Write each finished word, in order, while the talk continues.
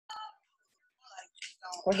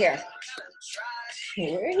We're here.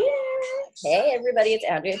 We're here. Hey, everybody, it's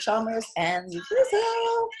Andrea Chalmers and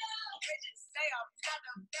Lizzo.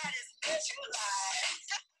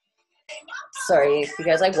 Sorry, if you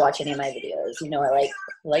guys like watch any of my videos, you know I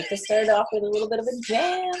like to start off with a little bit of a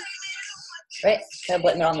jam. Right? Gotta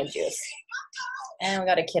blame it on the juice. And we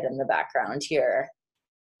got a kid in the background here.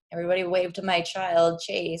 Everybody wave to my child,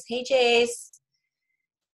 Chase. Hey, Chase.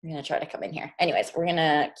 I'm gonna try to come in here. Anyways, we're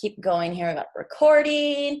gonna keep going here. We got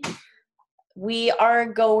recording.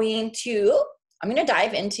 I'm gonna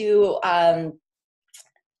dive into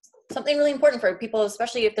something really important for people,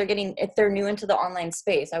 especially if they're new into the online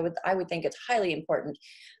space. I would think it's highly important.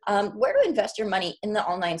 Where to invest your money in the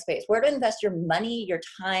online space, where to invest your money, your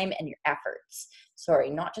time, and your efforts. Sorry,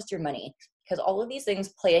 not just your money, because all of these things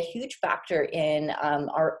play a huge factor in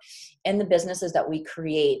the businesses that we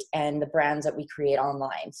create and the brands that we create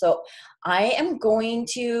online. So I am going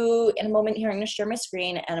to, in a moment here, I'm going to share my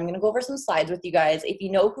screen and I'm going to go over some slides with you guys. If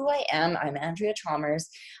you know who I am, I'm Andrea Chalmers.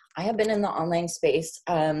 I have been in the online space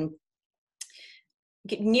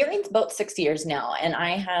nearing about 6 years now, and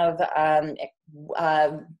I have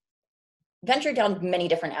ventured down many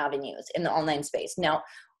different avenues in the online space. Now,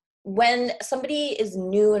 when somebody is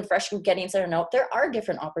new and fresh and getting started out, there are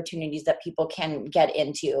different opportunities that people can get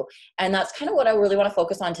into. And that's kind of what I really want to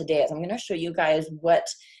focus on today. Is I'm going to show you guys what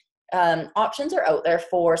options are out there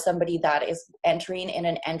for somebody that is entering in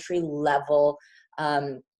an entry level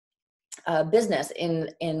business in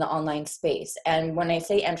the online space. And when I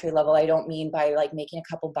say entry level, I don't mean by like making a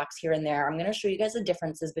couple bucks here and there. I'm going to show you guys the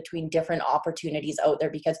differences between different opportunities out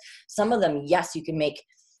there, because some of them, yes, you can make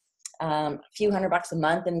a few $100 a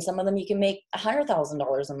month, and some of them you can make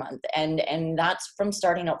 $100,000 a month, and that's from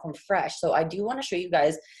starting out from fresh. So I do want to show you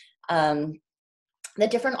guys the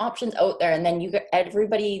different options out there, and then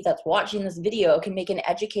everybody that's watching this video can make an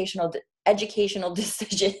educational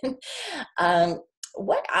decision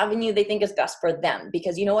what avenue they think is best for them.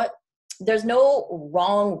 Because you know what, there's no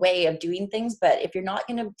wrong way of doing things, but if you're not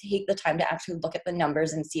going to take the time to actually look at the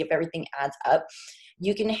numbers and see if everything adds up,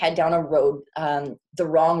 you can head down a road, the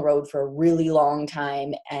wrong road, for a really long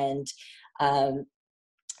time, and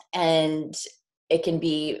it can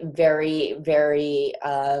be very, very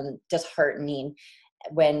disheartening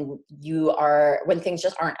when things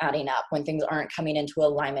just aren't adding up, when things aren't coming into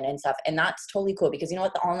alignment and stuff. And that's totally cool, because you know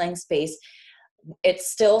what, the online space,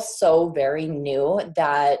 it's still so very new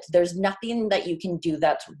that there's nothing that you can do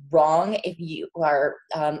that's wrong if you are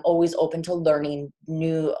always open to learning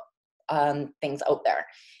new things out there.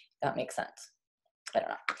 If that makes sense. I don't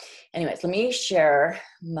know. Anyways, let me share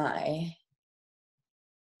my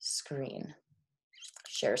screen.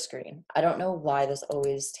 Share screen. I don't know why this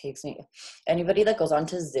always takes me. Anybody that goes on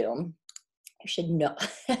to Zoom, you should know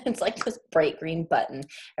it's like this bright green button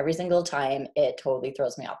every single time. It totally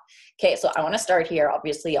throws me off. Okay, so I want to start here,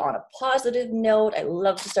 obviously, on a positive note. I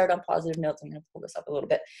love to start on positive notes. I'm going to pull this up a little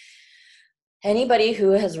bit. Anybody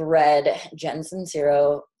who has read Jen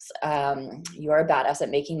Sincero's You Are a Badass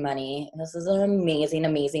at Making Money, this is an amazing,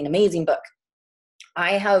 amazing, amazing book.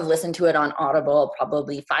 I have listened to it on Audible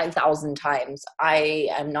probably 5,000 times. I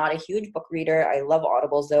am not a huge book reader. I love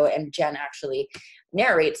Audibles though, and Jen actually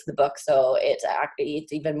narrates the book, so it's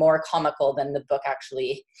even more comical than the book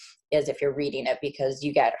actually is if you're reading it, because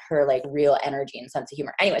you get her like real energy and sense of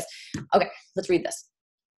humor. Anyways, okay, let's read this.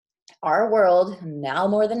 Our world, now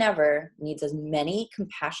more than ever, needs as many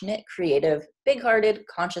compassionate, creative, big-hearted,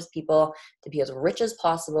 conscious people to be as rich as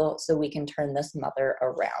possible so we can turn this mother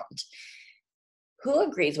around. Who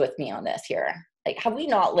agrees with me on this here? Like, have we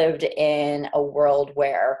not lived in a world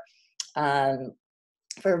where for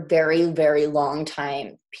a very, very long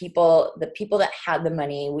time, the people that had the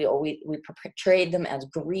money, we portrayed them as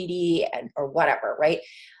greedy or whatever, right?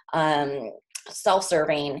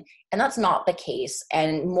 Self-serving, and that's not the case.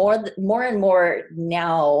 And more and more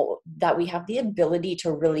now that we have the ability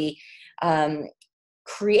to really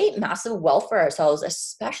create massive wealth for ourselves,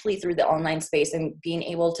 especially through the online space, and being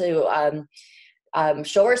able to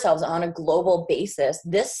show ourselves on a global basis,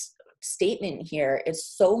 this statement here is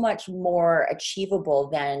so much more achievable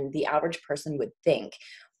than the average person would think.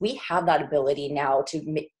 We have that ability now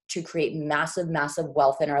to create massive, massive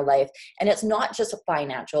wealth in our life. And it's not just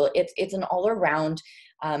financial, it's an all-around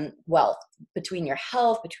wealth, between your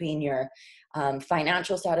health, between your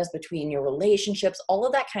financial status, between your relationships, all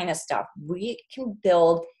of that kind of stuff. We can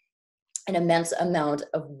build an immense amount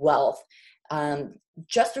of wealth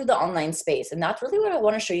just through the online space. And that's really what I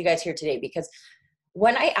want to show you guys here today, because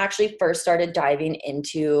when I actually first started diving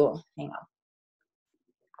into,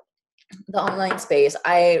 the online space,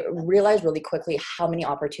 I realized really quickly how many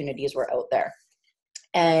opportunities were out there.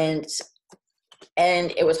 And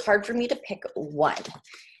And it was hard for me to pick one.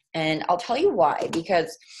 And I'll tell you why,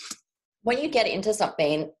 because when you get into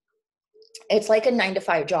something, it's like a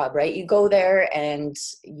 9-to-5 job, right? You go there and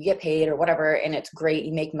you get paid or whatever, and it's great.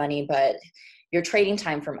 You make money, but you're trading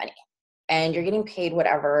time for money, and you're getting paid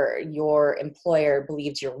whatever your employer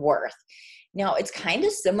believes you're worth. Now, it's kind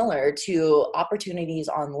of similar to opportunities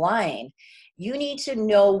online. You need to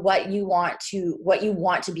know what you want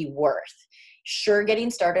to be worth. Sure,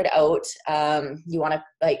 getting started out, you want to,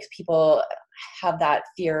 like, people have that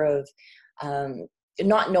fear of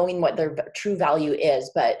not knowing what their true value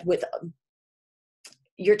is, but with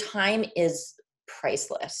your time is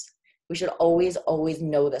priceless. We should always, always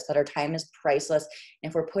know this, that our time is priceless. And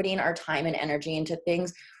if we're putting our time and energy into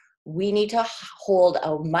things, we need to hold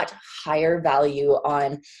a much higher value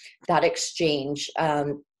on that exchange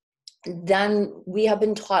than we have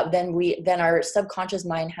been taught, than our subconscious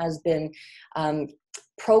mind has been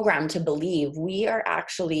programmed to believe. We are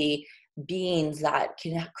actually beings that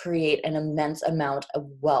can create an immense amount of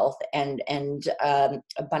wealth and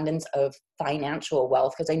abundance of financial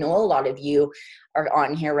wealth, because I know a lot of you are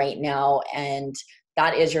on here right now and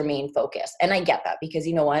that is your main focus. And I get that, because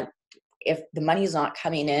you know what? If the money's not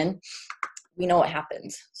coming in, we know what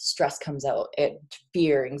happens. Stress comes out,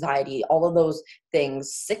 fear, anxiety, all of those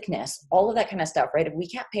things, sickness, all of that kind of stuff, right? If we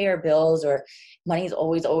can't pay our bills or money's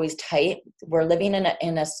always, always tight, we're living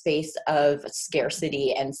in a space of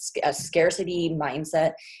scarcity, and a scarcity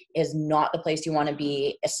mindset is not the place you want to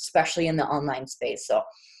be, especially in the online space. So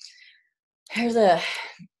here's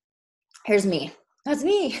me. That's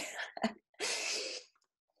me.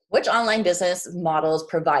 Which online business models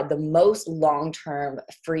provide the most long-term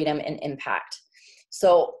freedom and impact?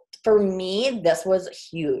 So for me, this was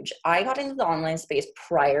huge. I got into the online space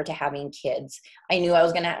prior to having kids. I knew I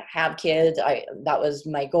was going to have kids. That was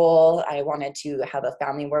my goal. I wanted to have a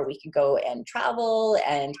family where we could go and travel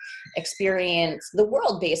and experience the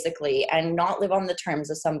world, basically, and not live on the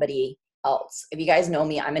terms of somebody else. If you guys know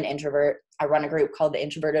me, I'm an introvert. I run a group called the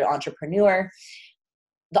Introverted Entrepreneur.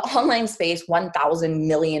 The online space,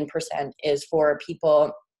 1,000,000,000% is for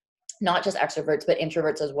people, not just extroverts, but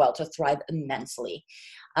introverts as well, to thrive immensely.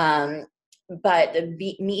 But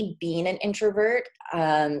me being an introvert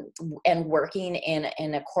and working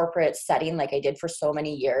in a corporate setting like I did for so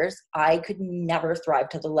many years, I could never thrive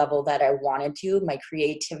to the level that I wanted to. My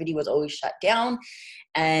creativity was always shut down.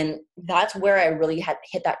 And that's where I really had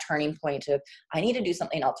hit that turning point of, I need to do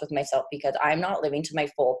something else with myself, because I'm not living to my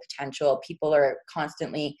full potential. People are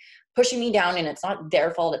constantly pushing me down, and it's not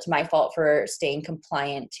their fault. It's my fault for staying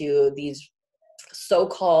compliant to these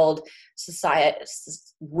so-called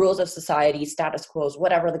rules of society, status quos,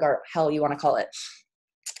 whatever the hell you want to call it.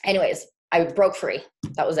 Anyways, I broke free.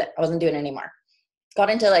 That was it. I wasn't doing it anymore. Got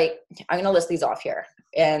into, like, I'm going to list these off here.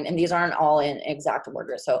 And these aren't all in exact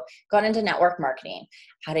order. So got into network marketing,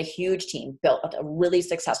 had a huge team, built a really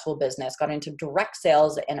successful business, got into direct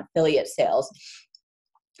sales and affiliate sales.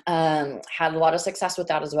 Had a lot of success with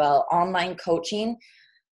that as well. Online coaching.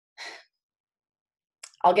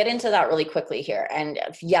 I'll get into that really quickly here. And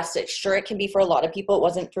yes, it can be for a lot of people. It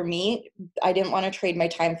wasn't for me. I didn't want to trade my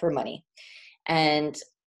time for money. And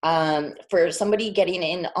for somebody getting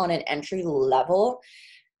in on an entry level,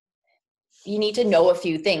 you need to know a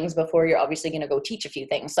few things before you're obviously going to go teach a few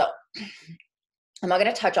things. So I'm not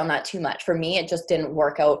going to touch on that too much. For me, it just didn't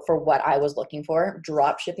work out for what I was looking for.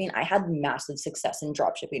 Drop shipping. I had massive success in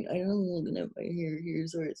drop shipping. I don't know.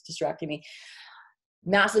 Here's where it's distracting me.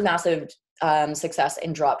 Massive success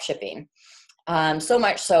in drop shipping. So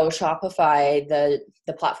much so, Shopify,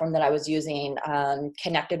 the platform that I was using,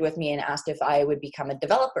 connected with me and asked if I would become a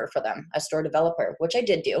developer for them, a store developer, which I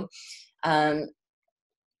did do.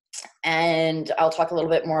 And I'll talk a little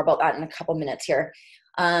bit more about that in a couple minutes here.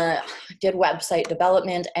 Did website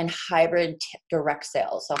development and hybrid direct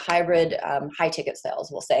sales. So hybrid high ticket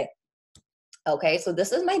sales, we'll say. Okay, so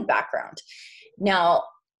this is my background. Now,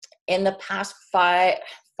 in the past 5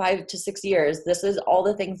 to 6 years, this is all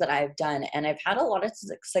the things that I've done. And I've had a lot of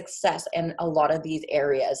success in a lot of these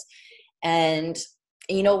areas. And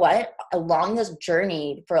you know what? Along this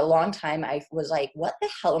journey for a long time, I was like, what the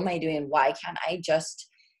hell am I doing? Why can't I just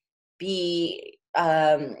be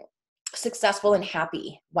successful and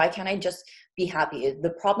happy? Why can't I just be happy?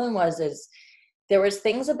 The problem is there was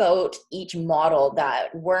things about each model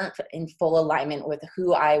that weren't in full alignment with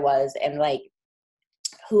who I was and like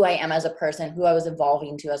who I am as a person, who I was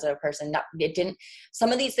evolving to as a person.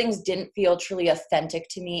 Some of these things didn't feel truly authentic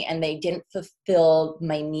to me, and they didn't fulfill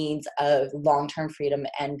my needs of long-term freedom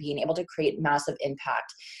and being able to create massive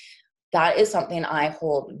impact. That is something I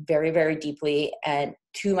hold very, very deeply and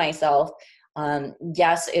to myself.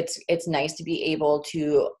 Yes, it's nice to be able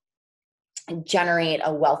to generate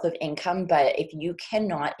a wealth of income, but if you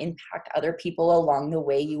cannot impact other people along the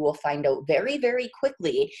way, you will find out very, very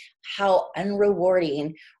quickly how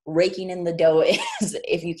unrewarding raking in the dough is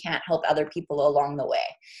if you can't help other people along the way.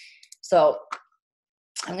 So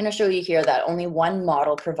I'm going to show you here that only one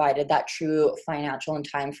model provided that true financial and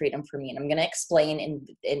time freedom for me. And I'm going to explain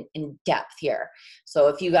in depth here. So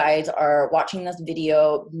if you guys are watching this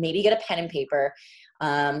video, maybe get a pen and paper.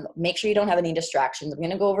 Make sure you don't have any distractions. I'm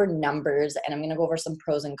going to go over numbers and I'm going to go over some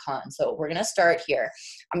pros and cons. So we're going to start here.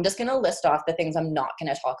 I'm just going to list off the things I'm not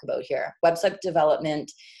going to talk about here. Website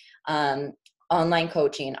development, online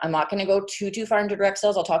coaching. I'm not going to go too far into direct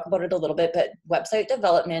sales. I'll talk about it a little bit, but website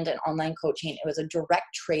development and online coaching, it was a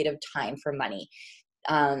direct trade of time for money.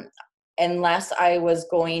 Unless I was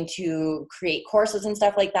going to create courses and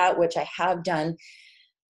stuff like that, which I have done,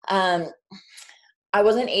 I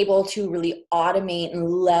wasn't able to really automate and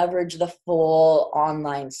leverage the full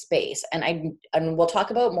online space. And we'll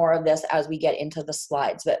talk about more of this as we get into the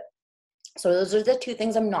slides, but so those are the two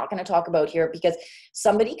things I'm not going to talk about here, because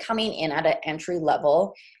somebody coming in at an entry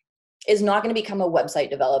level is not going to become a website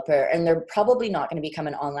developer, and they're probably not going to become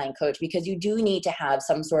an online coach, because you do need to have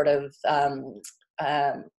some sort of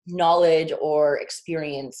knowledge or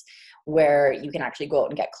experience where you can actually go out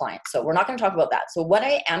and get clients. So we're not going to talk about that. So what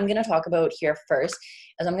I am going to talk about here first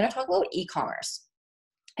is I'm going to talk about e-commerce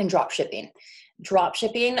and drop shipping. Drop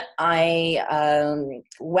shipping, I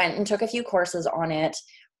went and took a few courses on it.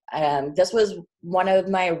 This was one of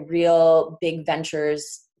my real big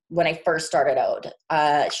ventures when I first started out.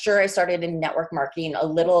 Sure, I started in network marketing a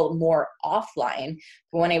little more offline,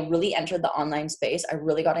 but when I really entered the online space, I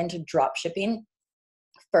really got into drop shipping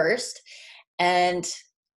first and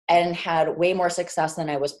had way more success than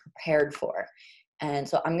I was prepared for. And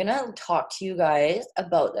so I'm going to talk to you guys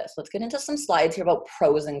about this. Let's get into some slides here about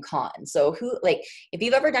pros and cons. So if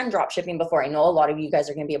you've ever done drop shipping before, I know a lot of you guys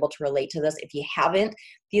are going to be able to relate to this. If you haven't,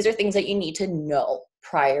 these are things that you need to know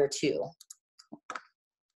prior to.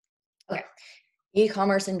 Okay.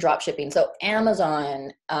 E-commerce and drop shipping. So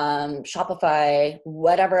Amazon, Shopify,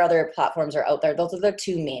 whatever other platforms are out there, those are the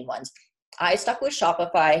two main ones. I stuck with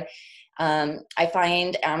Shopify. I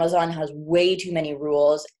find Amazon has way too many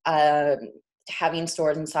rules. Having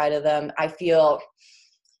stores inside of them, I feel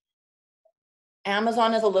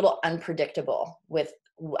Amazon is a little unpredictable with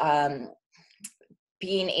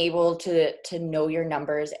being able to know your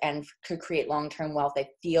numbers and to create long-term wealth. I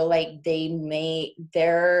feel like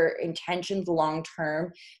their intentions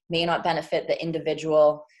long-term may not benefit the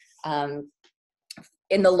individual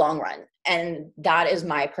in the long run. And that is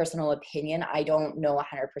my personal opinion. I don't know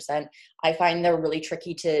 100%. I find they're really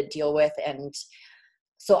tricky to deal with, and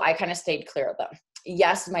so I kind of stayed clear of them.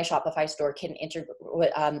 Yes, my Shopify store can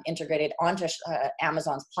integrate it onto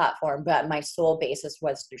Amazon's platform, but my sole basis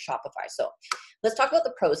was through Shopify. So let's talk about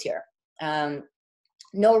the pros here.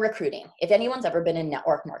 No recruiting. If anyone's ever been in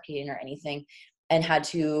network marketing or anything and had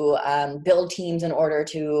to build teams in order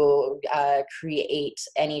to create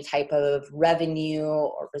any type of revenue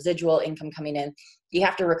or residual income coming in, you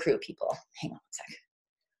have to recruit people. Hang on a sec.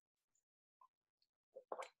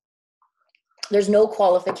 There's no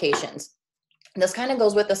qualifications. This kind of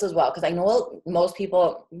goes with this as well, because I know most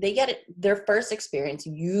people, they get it, their first experience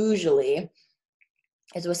usually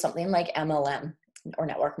is with something like MLM or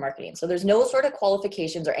network marketing. So there's no sort of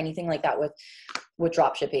qualifications or anything like that with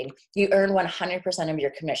drop shipping. You earn 100% of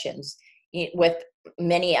your commissions. With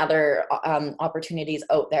many other opportunities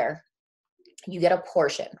out there, you get a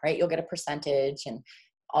portion, right? You'll get a percentage and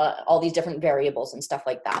all these different variables and stuff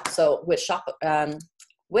like that. So with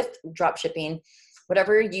drop shipping,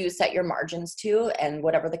 whatever you set your margins to and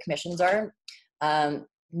whatever the commissions are,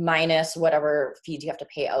 minus whatever fees you have to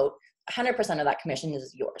pay out, 100% of that commission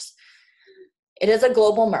is yours. It is a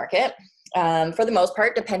global market for the most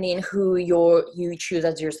part, depending who you choose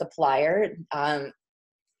as your supplier.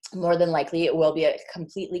 More than likely, it will be a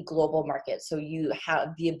completely global market. So you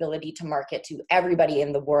have the ability to market to everybody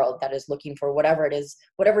in the world that is looking for whatever it is,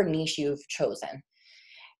 whatever niche you've chosen.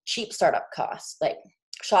 Cheap startup costs, like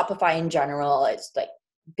Shopify in general, it's like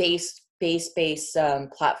base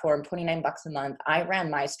platform, $29 a month. I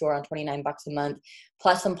ran my store on $29 a month,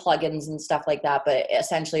 plus some plugins and stuff like that. But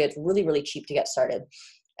essentially, it's really, really cheap to get started.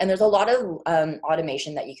 And there's a lot of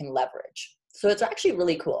automation that you can leverage. So it's actually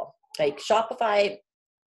really cool. Like Shopify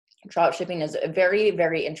dropshipping is a very,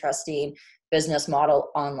 very interesting business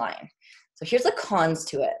model online. So here's the cons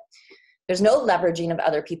to it. There's no leveraging of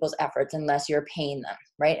other people's efforts unless you're paying them,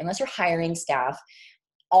 right? Unless you're hiring staff.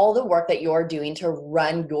 All the work that you're doing to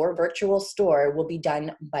run your virtual store will be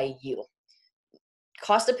done by you.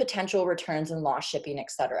 cost of potential returns and lost shipping,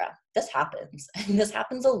 etc. This happens. This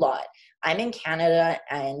happens a lot. I'm in Canada,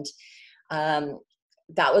 and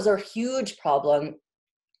that was a huge problem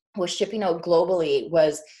with shipping out globally.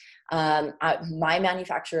 Was my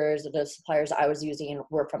manufacturers, the suppliers I was using,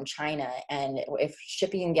 were from China, and if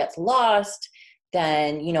shipping gets lost,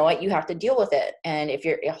 then you know what, you have to deal with it. And if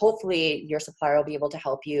you're, hopefully your supplier will be able to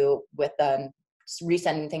help you with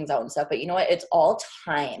resending things out and stuff. But you know what, it's all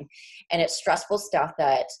time, and it's stressful stuff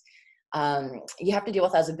that you have to deal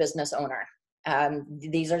with as a business owner.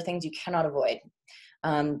 These are things you cannot avoid.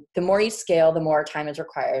 The more you scale, the more time is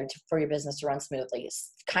required for your business to run smoothly.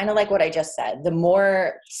 It's kind of like what I just said. The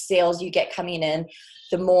more sales you get coming in,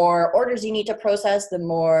 the more orders you need to process, the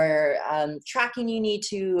more tracking you need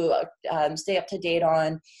to stay up to date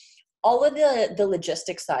on. All of the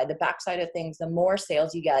logistics side, the back side of things, the more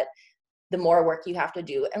sales you get, the more work you have to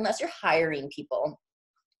do, unless you're hiring people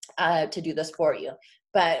to do this for you.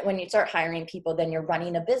 But when you start hiring people, then you're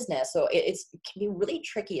running a business. So it can be really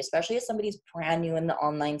tricky, especially if somebody's brand new in the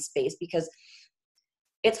online space, because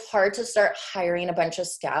it's hard to start hiring a bunch of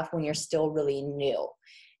staff when you're still really new.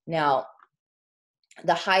 Now,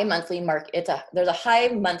 the high monthly there's a high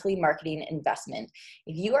monthly marketing investment.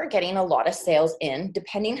 If you are getting a lot of sales in,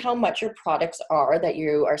 depending how much your products are that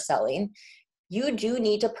you are selling, you do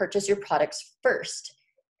need to purchase your products first.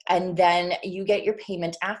 And then you get your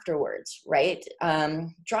payment afterwards, right?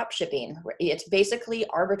 Drop shipping, it's basically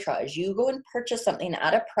arbitrage. You go and purchase something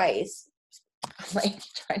at a price, I'm like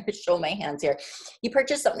trying to show my hands here. You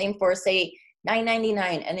purchase something for, say,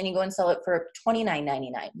 $9.99, and then you go and sell it for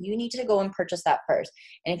 $29.99. You need to go and purchase that first.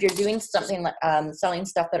 And if you're doing something like selling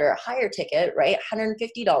stuff that are a higher ticket, right,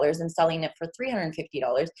 $150 and selling it for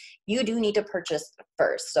 $350, you do need to purchase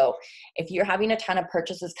first. So if you're having a ton of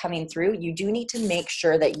purchases coming through, you do need to make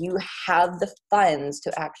sure that you have the funds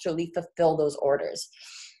to actually fulfill those orders.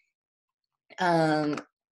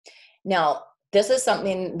 Now, this is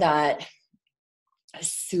something that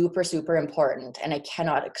super, super important, and I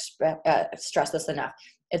cannot stress this enough.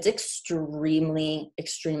 It's extremely,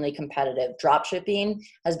 extremely competitive. Drop shipping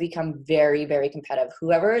has become very, very competitive.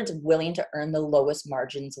 Whoever is willing to earn the lowest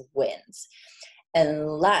margins wins,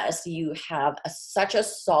 unless you have such a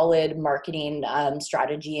solid marketing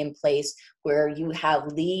strategy in place where you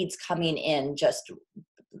have leads coming in just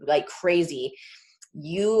like crazy.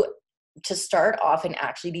 To start off and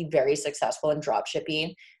actually be very successful in drop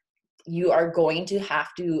shipping, you are going to have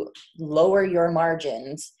to lower your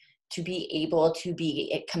margins to be able to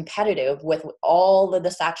be competitive with all of the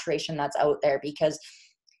saturation that's out there. Because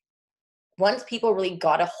once people really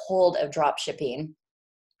got a hold of drop shipping,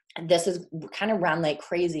 this is kind of ran like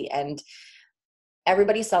crazy, and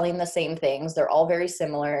everybody's selling the same things. They're all very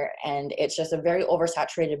similar, and it's just a very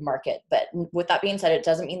oversaturated market. But with that being said, it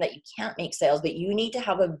doesn't mean that you can't make sales, but you need to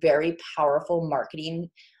have a very powerful marketing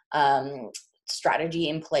strategy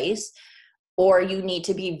in place, or you need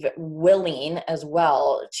to be willing as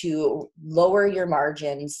well to lower your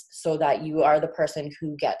margins so that you are the person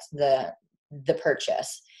who gets the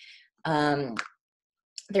purchase.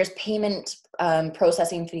 There's payment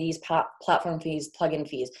processing fees, platform fees, plugin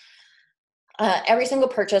fees. Every single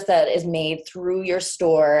purchase that is made through your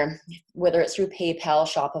store, whether it's through PayPal,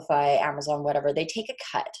 Shopify, Amazon, whatever, they take a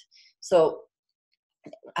cut. So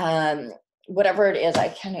whatever it is, I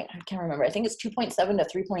can't remember. I think it's 2.7 to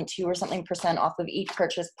 3.2 or something % off of each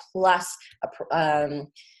purchase, plus I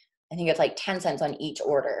think it's like 10 cents on each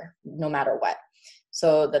order, no matter what.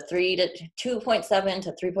 So the 2.7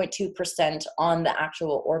 to 3.2% on the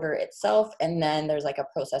actual order itself, and then there's like a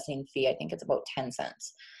processing fee. I think it's about 10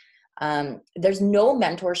 cents. There's no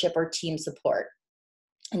mentorship or team support,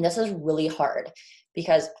 and this is really hard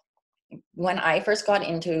because when I first got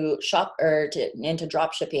into into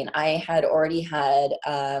drop shipping, I had already had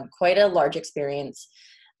quite a large experience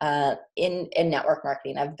in network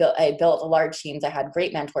marketing. I built large teams. I had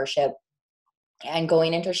great mentorship, and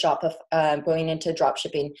going into drop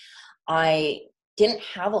shipping, I didn't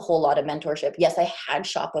have a whole lot of mentorship. Yes, I had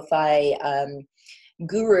Shopify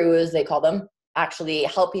gurus, they call them, actually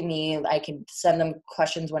helping me. I could send them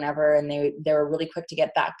questions whenever, and they were really quick to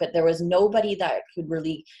get back. But there was nobody that could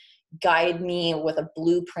really guide me with a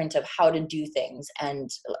blueprint of how to do things. And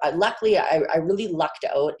luckily, I really lucked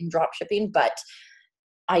out in drop shipping, but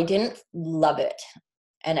I didn't love it.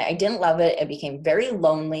 And I didn't love it. It became very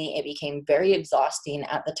lonely. It became very exhausting.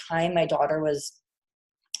 At the time, my daughter was,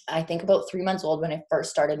 I think, about 3 months old when I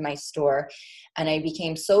first started my store. And I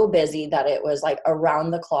became so busy that it was like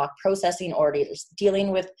around the clock processing orders,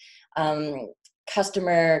 dealing with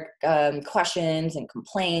customer questions and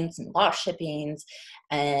complaints and lost shippings,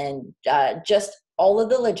 and just all of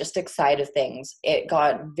the logistics side of things, it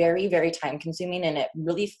got very, very time consuming, and it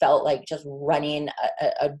really felt like just running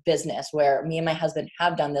a business, where me and my husband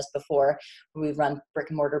have done this before. We've run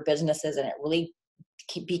brick and mortar businesses, and it really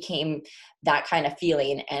became that kind of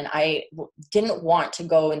feeling. And I didn't want to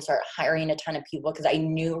go and start hiring a ton of people, because I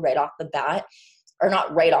knew right off the bat, or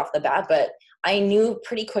not right off the bat, but I knew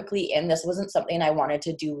pretty quickly this wasn't something I wanted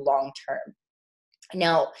to do long term.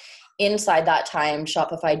 Now, inside that time,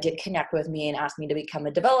 Shopify did connect with me and asked me to become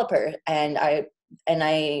a developer. And I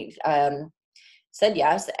said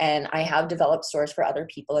yes. And I have developed stores for other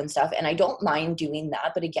people and stuff. And I don't mind doing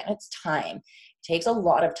that. But again, it's time. It takes a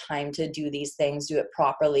lot of time to do these things, do it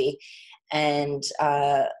properly. And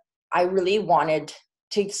I really wanted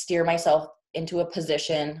to steer myself into a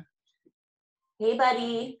position. Hey,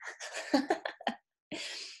 buddy.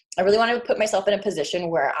 I really wanted to put myself in a position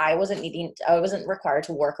where I wasn't required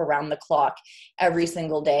to work around the clock every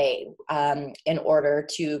single day in order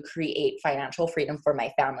to create financial freedom for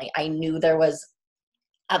my family. I knew there was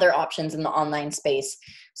other options in the online space.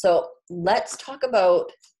 So let's talk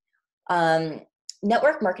about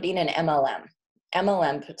network marketing and MLM.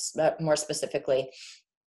 MLM more specifically.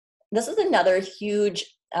 This is another huge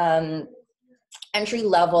entry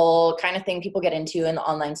level kind of thing people get into in the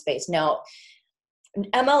online space. Now,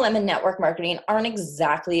 MLM and network marketing aren't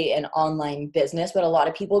exactly an online business, but a lot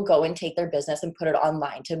of people go and take their business and put it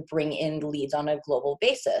online to bring in leads on a global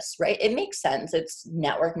basis, right? It makes sense. It's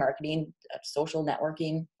network marketing, social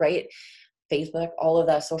networking, right? Facebook, all of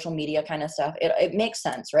that social media kind of stuff. It makes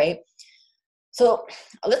sense, right? So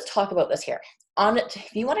let's talk about this here.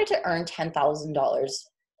 If you wanted to earn $10,000,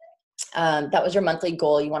 that was your monthly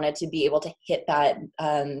goal. You wanted to be able to hit that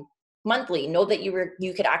monthly. Know that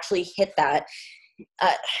you could actually hit that.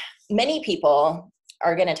 Many people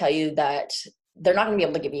are going to tell you that they're not going to be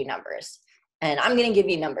able to give you numbers. And I'm going to give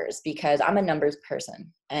you numbers because I'm a numbers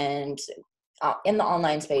person. And in the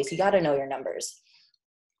online space, you got to know your numbers.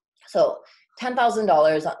 So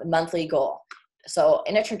 $10,000 monthly goal. So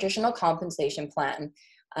in a traditional compensation plan,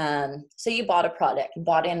 say you bought a product, you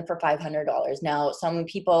bought in for $500. Now, some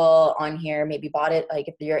people on here maybe bought it, like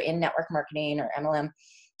if you're in network marketing or MLM,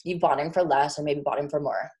 you bought in for less or maybe bought in for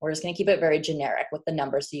more. We're just going to keep it very generic with the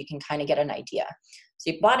numbers so you can kind of get an idea. So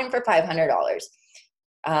you bought in for $500,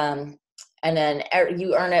 and then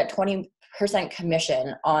you earn a 20%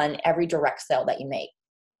 commission on every direct sale that you make.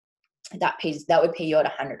 That would pay you out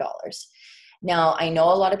 $100. Now, I know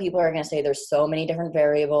a lot of people are going to say there's so many different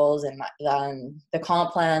variables, and the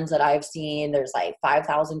comp plans that I've seen, there's like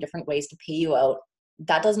 5,000 different ways to pay you out.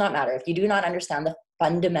 That does not matter. If you do not understand the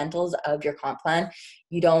fundamentals of your comp plan,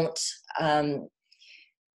 you're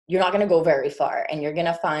not going to go very far, and you're going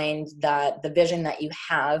to find that the vision that you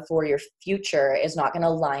have for your future is not going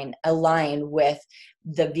to align with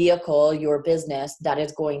the vehicle, your business, that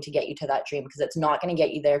is going to get you to that dream, because it's not going to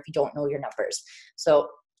get you there if you don't know your numbers. So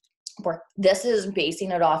this is basing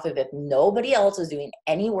it off of, if nobody else is doing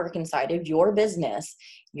any work inside of your business,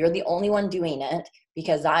 you're the only one doing it,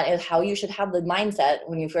 because that is how you should have the mindset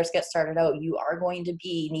when you first get started out. You are going to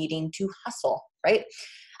be needing to hustle, right?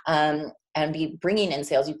 And be bringing in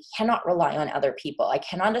sales. You cannot rely on other people. I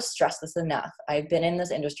cannot stress this enough. I've been in this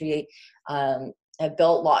industry. I've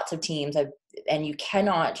built lots of teams, and you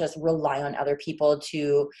cannot just rely on other people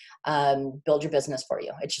to build your business for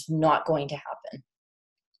you. It's just not going to happen.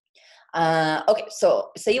 Okay, so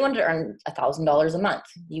say you wanted to earn $1,000 a month.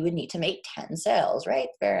 You would need to make 10 sales, right?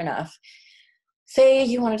 Fair enough. Say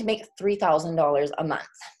you wanted to make $3,000 a month.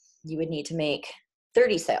 You would need to make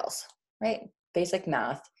 30 sales, right? Basic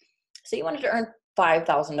math. So you wanted to earn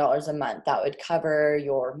 $5,000 a month. That would cover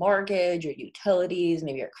your mortgage, your utilities,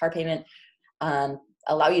 maybe your car payment,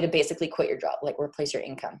 allow you to basically quit your job, like replace your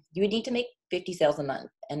income. You would need to make 50 sales a month.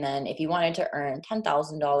 And then if you wanted to earn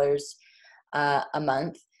 $10,000 a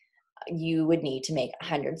month, you would need to make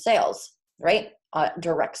 100 sales, right?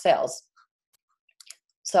 Direct sales.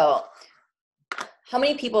 So how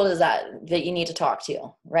many people is that you need to talk to,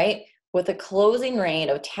 right? With a closing rate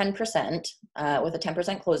of 10%, with a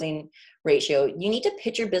 10% closing ratio, you need to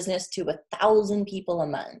pitch your business to 1,000 people a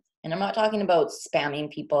month. And I'm not talking about spamming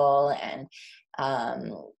people and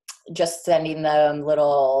just sending them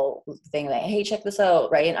little thing like, hey, check this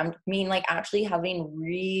out, right? I mean, like actually having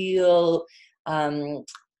real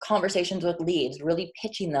conversations with leads, really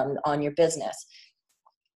pitching them on your business.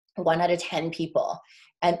 1 out of 10 people.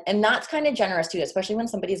 And that's kind of generous too, especially when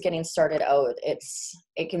somebody's getting started out.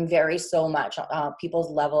 It can vary so much,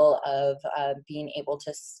 people's level of being able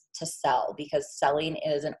to sell, because selling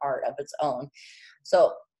is an art of its own.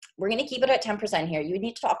 So we're going to keep it at 10% here. You would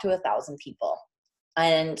need to talk to 1,000 people.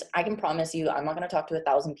 And I can promise you, I'm not going to talk to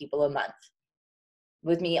 1,000 people a month.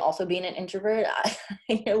 with me also being an introvert,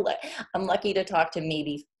 I'm lucky to talk to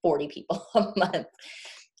maybe 40 people a month.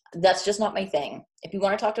 That's just not my thing. If you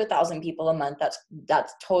want to talk to 1,000 people a month,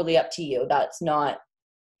 that's totally up to you. That's not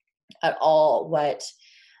at all what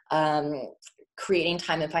creating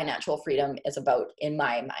time and financial freedom is about in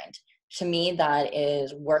my mind. To me, that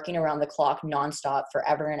is working around the clock nonstop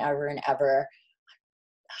forever and ever and ever,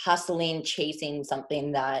 hustling, chasing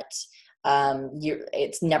something that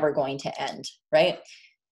it's never going to end, right?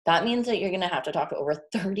 That means that you're going to have to talk to over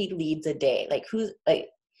 30 leads a day. Who's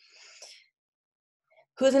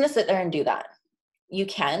going to sit there and do that? You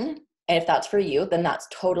can. And if that's for you, then that's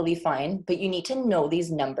totally fine. But you need to know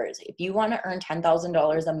these numbers. If you want to earn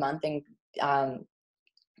 $10,000 a month in,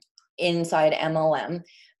 inside MLM,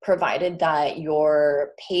 provided that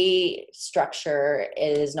your pay structure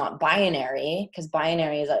is not binary, because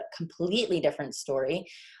binary is a completely different story,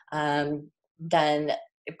 then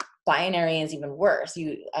binary is even worse.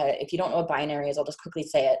 If you don't know what binary is, I'll just quickly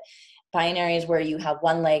say it. Binary is where you have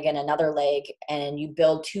one leg and another leg, and you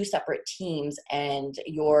build two separate teams, and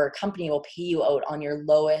your company will pay you out on your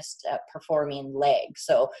lowest performing leg.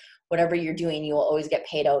 So whatever you're doing, you will always get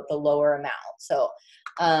paid out the lower amount. So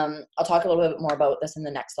I'll talk a little bit more about this in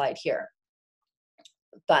the next slide here.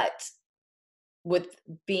 But with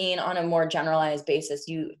being on a more generalized basis,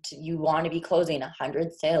 you want to be closing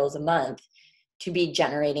 100 sales a month to be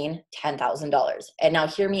generating $10,000. And now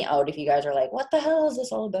hear me out if you guys are like, what the hell is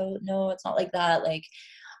this all about? No, it's not like that. Like,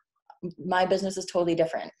 my business is totally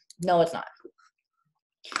different. No, it's not.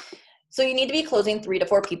 So you need to be closing 3 to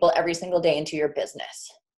 4 people every single day into your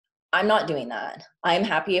business. I'm not doing that. I'm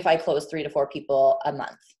happy if I close 3 to 4 people a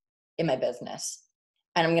month in my business.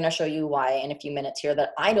 And I'm going to show you why in a few minutes here,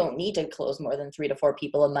 that I don't need to close more than 3 to 4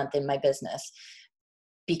 people a month in my business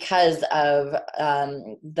because of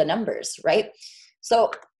the numbers, right?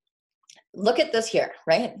 So look at this here,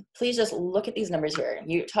 right? Please just look at these numbers here.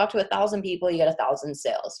 You talk to 1,000 people, you get 1,000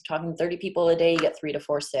 sales. You're talking 30 people a day, you get 3 to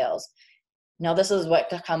 4 sales. Now this is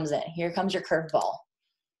what comes in. Here comes your curveball.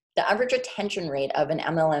 The average retention rate of an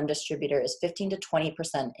MLM distributor is 15 to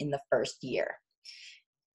 20% in the first year.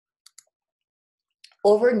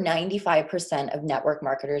 Over 95% of network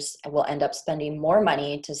marketers will end up spending more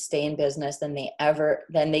money to stay in business than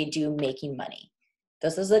they do making money.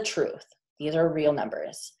 This is the truth. These are real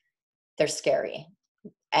numbers. They're scary.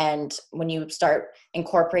 And when you start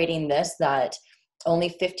incorporating this, that only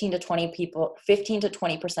 15 to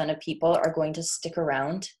 20% of people are going to stick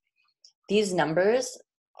around, these numbers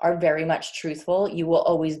are very much truthful. You will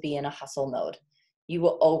always be in a hustle mode. You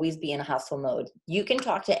will always be in a hustle mode. You can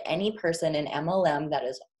talk to any person in MLM that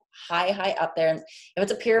is high up there. And if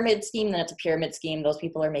it's a pyramid scheme, then it's a pyramid scheme. Those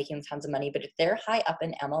people are making tons of money. But if they're high up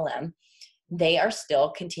in MLM, they are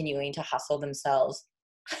still continuing to hustle themselves.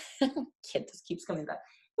 Kid just keeps coming back.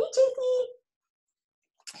 Hey,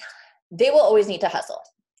 JC. They will always need to hustle.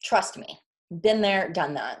 Trust me. Been there,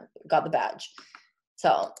 done that, got the badge.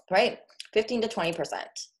 So, right? 15 to 20%.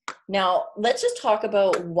 Now, let's just talk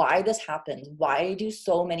about why this happens. Why do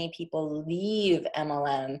so many people leave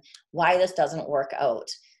MLM? Why this doesn't work out?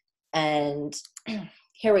 And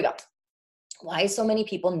here we go. Why so many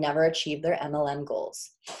people never achieve their MLM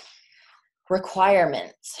goals?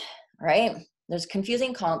 Requirements, right? There's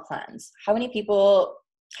confusing comp plans. How many people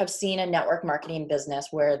have seen a network marketing business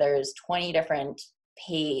where there's 20 different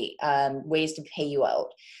ways to pay you out?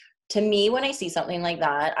 To me, when I see something like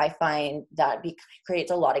that, I find that creates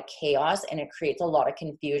a lot of chaos and it creates a lot of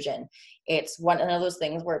confusion. It's one of those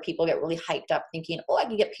things where people get really hyped up thinking, oh, I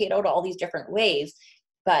can get paid out all these different ways.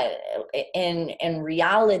 But in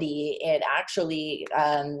reality, it actually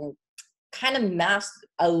kind of masks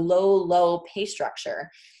a low pay structure.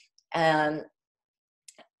 And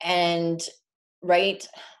right,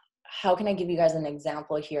 how can I give you guys an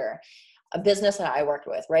example here? A business that I worked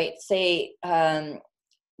with, right? Say,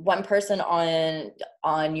 one person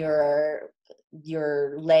on your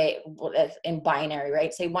leg in binary,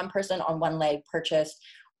 right? Say one person on one leg purchased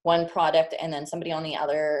one product, and then somebody on your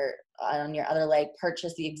other leg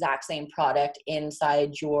purchased the exact same product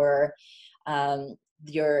inside your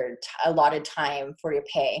allotted time for your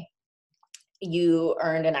pay. You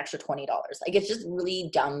earned an extra $20. Like, it's just really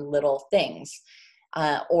dumb little things,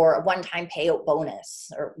 or a one-time payout bonus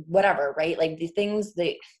or whatever, right? Like the things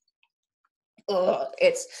that.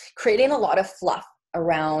 It's creating a lot of fluff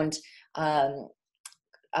around an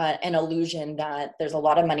illusion that there's a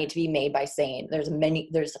lot of money to be made by saying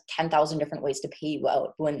there's 10,000 different ways to pay you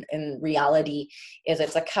out, when in reality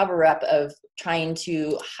it's a cover up of trying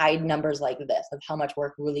to hide numbers like this of how much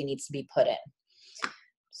work really needs to be put in.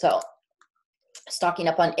 So stocking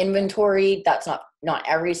up on inventory, that's not not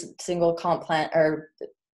every single comp plan or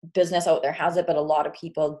business out there has it, but a lot of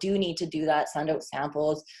people do need to do that, send out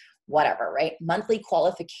samples, whatever, right? Monthly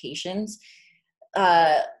qualifications.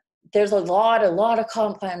 There's a lot of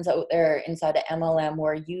comp plans out there inside of MLM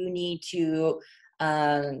where you need to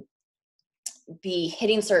be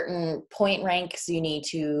hitting certain point ranks. You need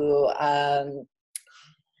to,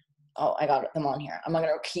 oh, I got them on here. I'm not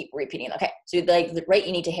going to keep repeating. Okay. So like, right,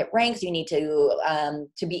 you need to hit ranks. You need to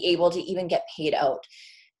be able to even get paid out.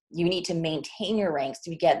 You need to maintain your ranks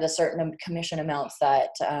to get the certain commission amounts that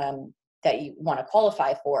you want to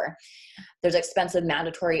qualify for. There's expensive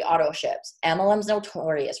mandatory auto ships. MLM's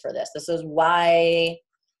notorious for this. This is why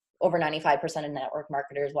over 95% of network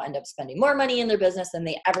marketers will end up spending more money in their business than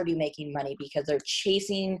they ever do making money, because they're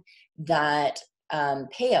chasing that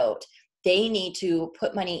payout. They need to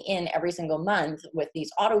put money in every single month with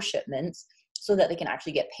these auto shipments so that they can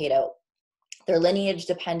actually get paid out. They're lineage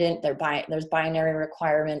dependent. There's binary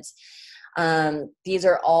requirements. These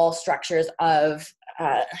are all structures of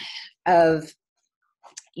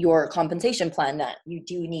your compensation plan that you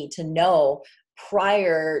do need to know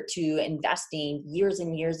prior to investing years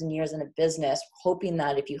and years and years in a business, hoping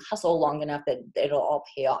that if you hustle long enough that it'll all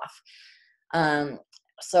pay off.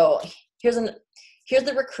 So here's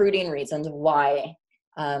the recruiting reasons why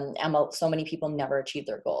so many people never achieve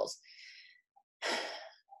their goals.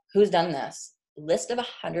 Who's done this? List of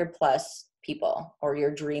 100 plus people, or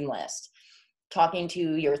your dream list. Talking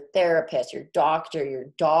to your therapist, your doctor, your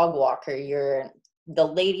dog walker, the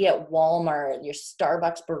lady at Walmart, your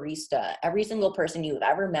Starbucks barista, every single person you've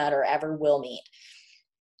ever met or ever will meet.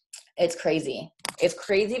 It's crazy. It's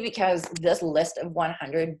crazy because this list of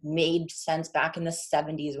 100 made sense back in the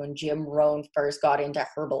 70s when Jim Rohn first got into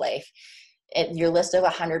Herbalife. Your list of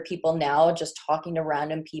 100 people now, just talking to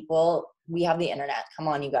random people, we have the internet. Come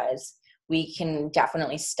on, you guys. We can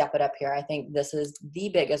definitely step it up here. I think this is the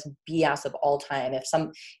biggest BS of all time. If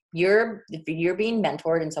you're being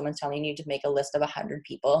mentored and someone's telling you to make a list of 100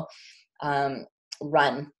 people,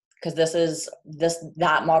 run, because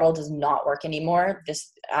that model does not work anymore.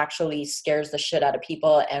 This actually scares the shit out of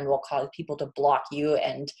people and will cause people to block you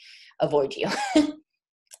and avoid you.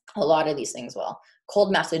 A lot of these things will.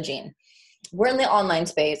 Cold messaging. We're in the online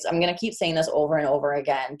space. I'm going to keep saying this over and over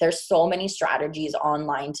again. There's so many strategies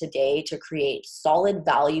online today to create solid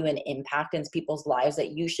value and impact in people's lives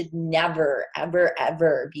that you should never, ever,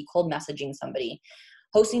 ever be cold messaging somebody.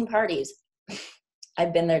 Hosting parties.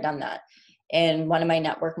 I've been there, done that. In one of my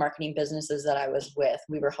network marketing businesses that I was with,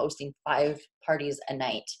 we were hosting 5 parties a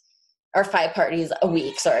night, or 5 parties a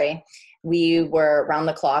week, sorry. We were around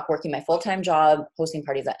the clock working my full-time job, hosting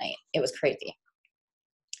parties at night. It was crazy.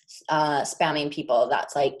 Spamming people.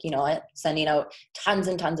 That's like, sending out tons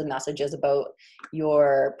and tons of messages about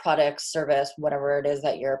your product, service, whatever it is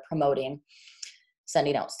that you're promoting.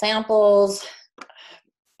 Sending out samples.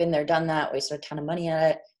 Been there, done that. Wasted a ton of money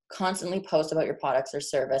at it. Constantly post about your products or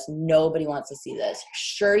service. Nobody wants to see this.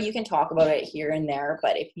 Sure, you can talk about it here and there,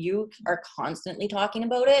 but if you are constantly talking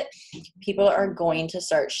about it, people are going to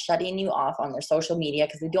start shutting you off on their social media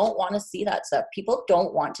because they don't want to see that stuff. People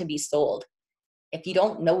don't want to be sold. If you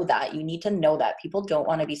don't know that, you need to know that people don't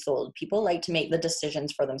want to be sold. People like to make the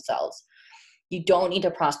decisions for themselves. You don't need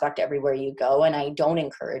to prospect everywhere you go, and I don't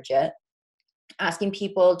encourage it. Asking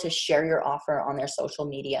people to share your offer on their social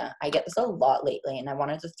media. I get this a lot lately, and I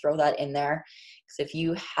wanted to throw that in there because if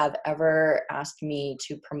you have ever asked me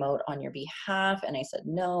to promote on your behalf and I said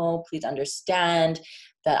no, please understand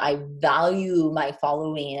that I value my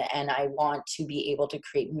following and I want to be able to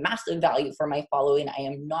create massive value for my following. I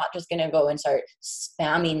am not just going to go and start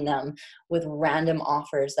spamming them with random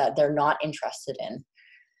offers that they're not interested in.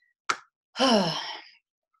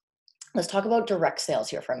 Let's talk about direct sales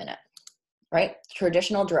here for a minute. Right?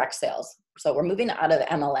 Traditional direct sales. So we're moving out of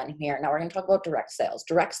MLM here. Now we're going to talk about direct sales.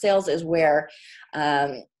 Direct sales is where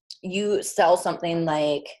you sell something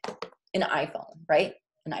like an iPhone, right?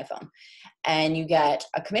 An iPhone. And you get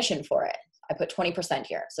a commission for it. I put 20%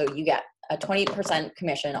 here. So you get a 20%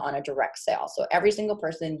 commission on a direct sale. So every single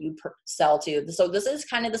person you sell to. So this is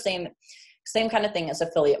kind of the same kind of thing as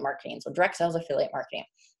affiliate marketing. So direct sales, affiliate marketing.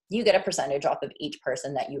 You get a percentage off of each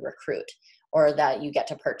person that you recruit or that you get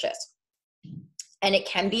to purchase. And it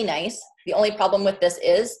can be nice. The only problem with this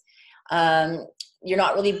is you're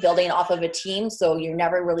not really building off of a team, so you're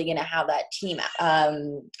never really going to have that team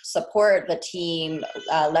support, the team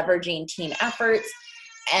leveraging team efforts,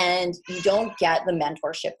 and you don't get the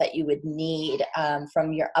mentorship that you would need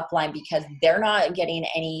from your upline because they're not getting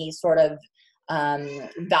any sort of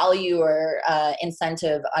value or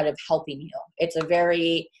incentive out of helping you. It's a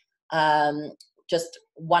very just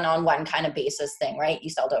one-on-one kind of basis thing, right?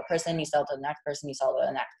 You sell to a person, you sell to the next person, you sell to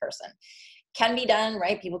the next person. Can be done,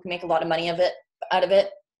 right? People can make a lot of money out of it.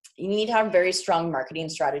 You need to have very strong marketing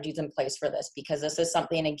strategies in place for this, because this is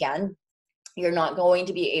something, again, you're not going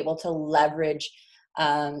to be able to leverage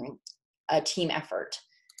a team effort.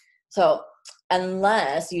 So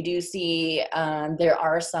unless you do see, there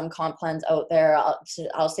are some comp plans out there.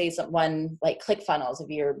 I'll say one like ClickFunnels. If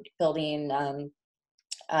you're building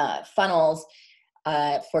funnels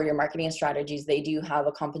for your marketing strategies, they do have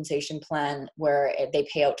a compensation plan where they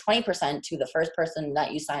pay out 20% to the first person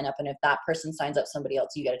that you sign up. And if that person signs up somebody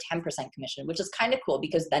else, you get a 10% commission, which is kind of cool,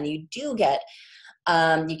 because then you do get,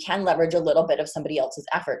 you can leverage a little bit of somebody else's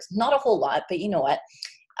efforts. Not a whole lot, but you know what?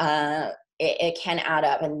 It can add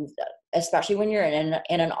up. And especially when you're in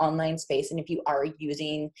an online space, and if you are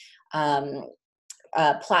using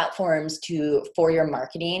platforms for your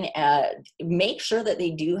marketing, make sure that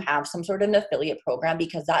they do have some sort of an affiliate program,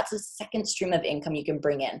 because that's a second stream of income you can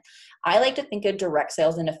bring in. I like to think of direct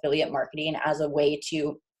sales and affiliate marketing as a way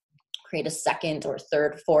to create a second or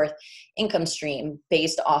third, fourth income stream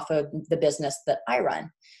based off of the business that I run.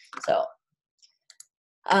 So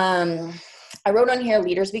I wrote on here,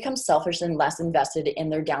 leaders become selfish and less invested in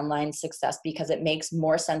their downline success because it makes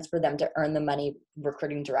more sense for them to earn the money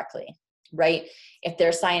recruiting directly, right? If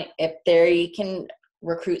they can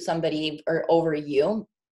recruit somebody or over you,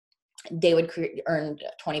 they would earn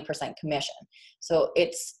 20% commission. So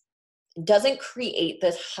it doesn't create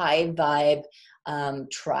this high vibe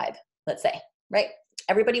tribe, let's say, right?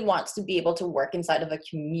 Everybody wants to be able to work inside of a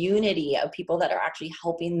community of people that are actually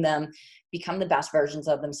helping them become the best versions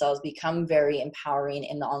of themselves, become very empowering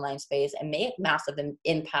in the online space, and make massive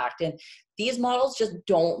impact. And these models just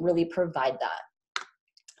don't really provide that.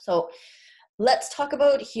 So let's talk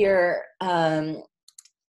about here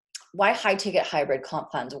why high ticket hybrid comp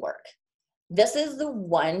plans work. This is the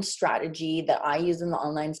one strategy that I use in the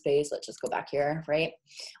online space. Let's just go back here, right?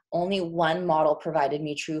 Only one model provided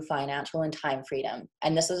me true financial and time freedom.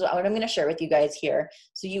 And this is what I'm going to share with you guys here.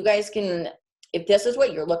 So you guys can, if this is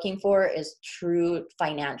what you're looking for, is true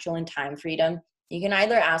financial and time freedom, you can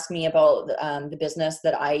either ask me about the business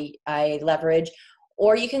that I leverage,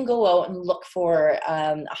 or you can go out and look for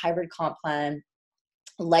a hybrid comp plan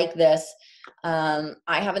like this. I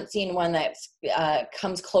haven't seen one that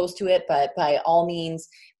comes close to it, but by all means,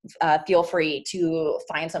 feel free to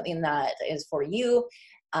find something that is for you.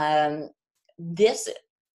 This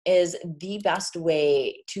is the best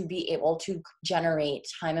way to be able to generate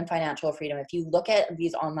time and financial freedom. If you look at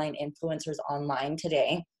these online influencers online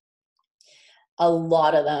today, a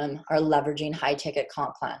lot of them are leveraging high ticket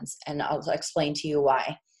comp plans. And I'll explain to you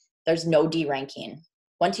why. There's no deranking.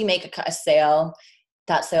 Once you make a sale,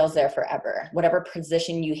 that sale's there forever. Whatever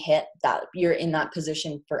position you hit, that you're in that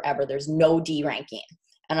position forever. There's no deranking.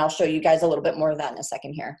 And I'll show you guys a little bit more of that in a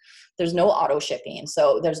second here. There's no auto shipping.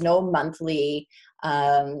 So there's no monthly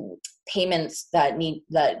payments that need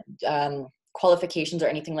qualifications or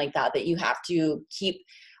anything like that you have to keep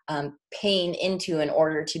paying into in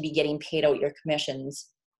order to be getting paid out your commissions,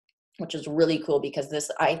 which is really cool,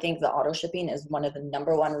 because I think the auto shipping is one of the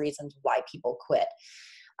 #1 reasons why people quit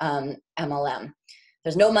MLM.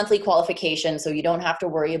 There's no monthly qualification, so you don't have to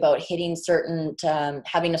worry about hitting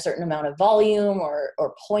having a certain amount of volume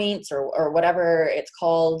or points or whatever it's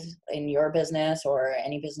called in your business or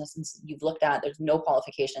any business you've looked at. There's no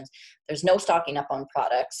qualifications. There's no stocking up on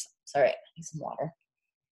products. Sorry, I need some water.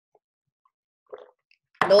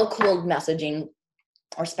 No cold messaging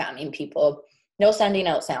or spamming people. No sending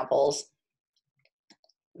out samples.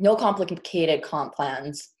 No complicated comp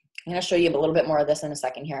plans. I'm going to show you a little bit more of this in a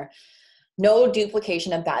second here. No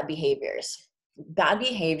duplication of bad behaviors. Bad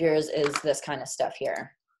behaviors is this kind of stuff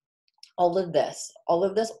here. All of this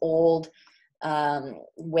old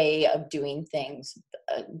way of doing things.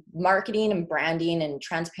 Marketing and branding and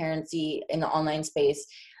transparency in the online space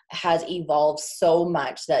has evolved so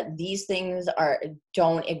much that these things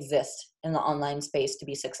don't exist in the online space to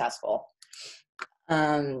be successful.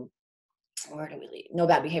 Where do we leave? No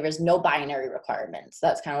bad behaviors, no binary requirements.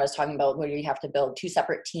 That's kind of what I was talking about, where you have to build 2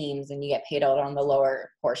 separate teams and you get paid out on the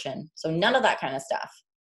lower portion. So none of that kind of stuff,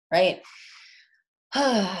 right?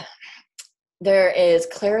 There is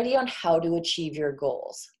clarity on how to achieve your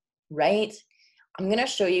goals, right? I'm going to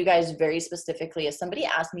show you guys very specifically. If somebody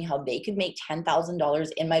asked me how they could make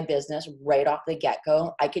 $10,000 in my business right off the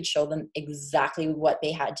get-go, I could show them exactly what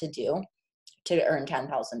they had to do to earn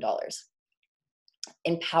 $10,000.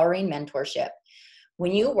 Empowering mentorship.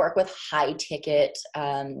 When you work with high ticket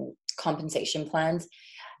compensation plans,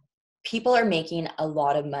 people are making a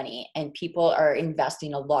lot of money, and people are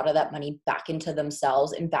investing a lot of that money back into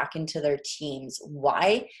themselves and back into their teams.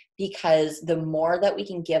 Why? Because the more that we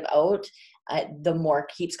can give out, the more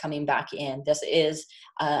keeps coming back in. This is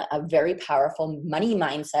a very powerful money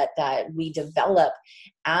mindset that we develop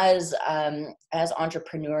as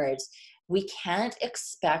entrepreneurs. We can't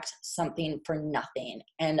expect something for nothing.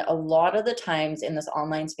 And a lot of the times in this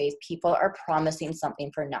online space, people are promising something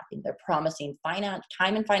for nothing. They're promising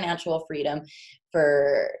time and financial freedom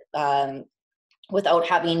for without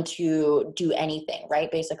having to do anything, right?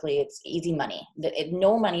 Basically, it's easy money.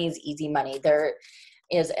 No money is easy money. There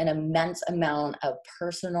is an immense amount of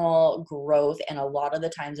personal growth, and a lot of the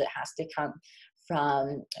times it has to come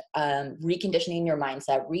from reconditioning your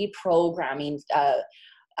mindset, reprogramming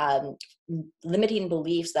limiting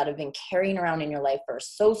beliefs that have been carrying around in your life for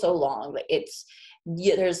so long.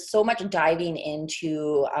 There's so much diving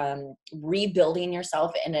into rebuilding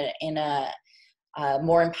yourself in a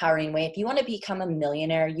more empowering way. If you want to become a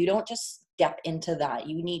millionaire, you don't just step into that.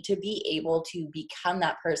 You need to be able to become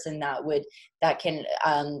that person that can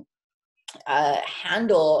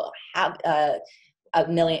handle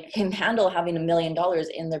having $1 million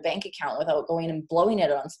in their bank account without going and blowing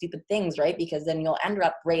it on stupid things, right? Because then you'll end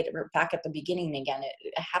up right back at the beginning again.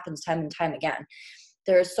 It happens time and time again.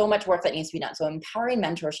 There's so much work that needs to be done. So empowering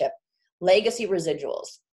mentorship, legacy residuals,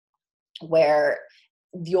 where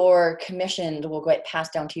your commissions will get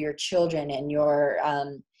passed down to your children, and your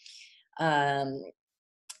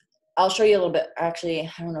I'll show you a little bit. Actually,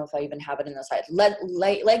 I don't know if I even have it in the slides.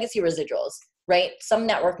 Legacy residuals, right? Some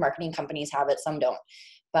network marketing companies have it, some don't.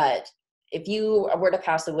 But if you were to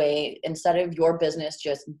pass away, instead of your business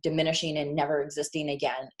just diminishing and never existing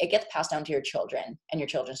again, it gets passed down to your children and your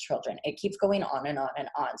children's children. It keeps going on and on and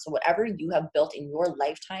on. So whatever you have built in your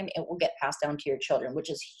lifetime, it will get passed down to your children,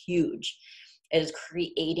 which is huge. It is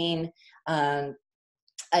creating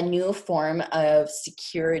a new form of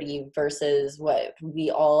security versus what we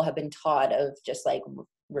all have been taught of just like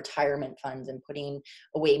retirement funds and putting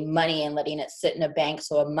away money and letting it sit in a bank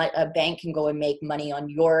so a bank can go and make money on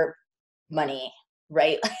your money,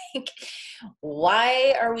 right? Like,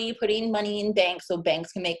 why are we putting money in banks so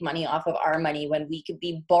banks can make money off of our money when we could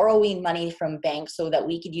be borrowing money from banks so that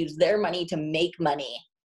we could use their money to make money?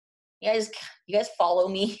 You guys follow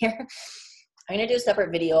me here? I'm going to do a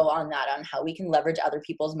separate video on that, on how we can leverage other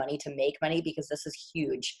people's money to make money, because this is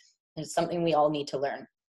huge. It's something we all need to learn.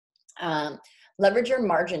 Leverage your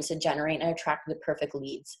margins to generate and attract the perfect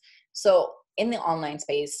leads. So in the online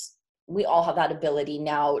space, we all have that ability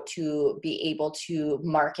now to be able to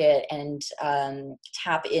market and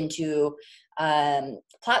tap into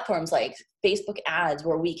platforms like Facebook ads,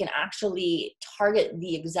 where we can actually target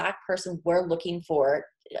the exact person we're looking for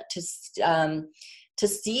to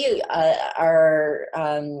see our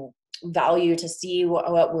value, to see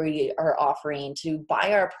what we are offering, to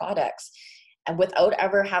buy our products, and without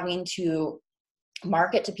ever having to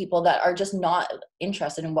market to people that are just not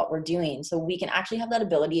interested in what we're doing. So we can actually have that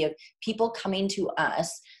ability of people coming to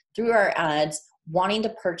us through our ads, wanting to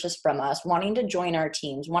purchase from us, wanting to join our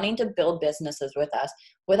teams, wanting to build businesses with us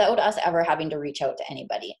without us ever having to reach out to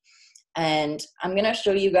anybody. And I'm going to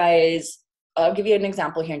show you guys, I'll give you an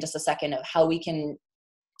example here in just a second of how you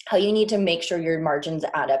need to make sure your margins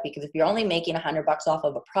add up. Because if you're only making $100 off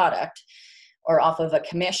of a product or off of a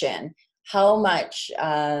commission, how much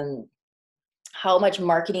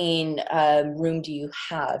marketing room do you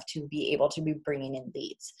have to be able to be bringing in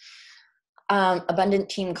leads? Abundant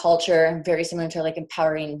team culture, very similar to like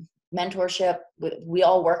empowering mentorship. We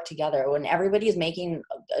all work together. When everybody is making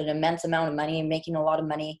an immense amount of money, making a lot of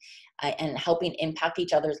money, and helping impact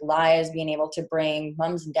each other's lives, being able to bring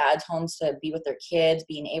moms and dads homes to be with their kids,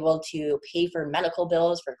 being able to pay for medical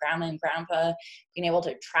bills for grandma and grandpa, being able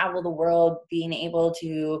to travel the world, being able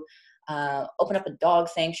to open up a dog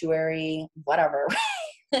sanctuary, whatever,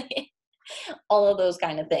 all of those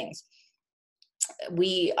kind of things.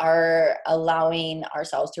 We are allowing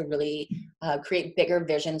ourselves to really create bigger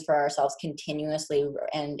visions for ourselves continuously,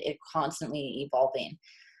 and it constantly evolving.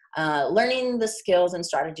 Learning the skills and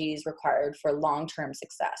strategies required for long-term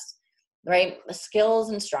success, right? The skills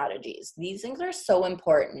and strategies. These things are so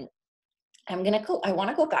important. I want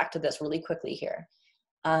to go back to this really quickly here.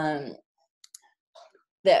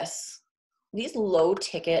 These low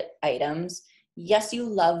ticket items, yes, you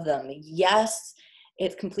love them. Yes,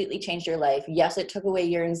 it's completely changed your life. Yes, it took away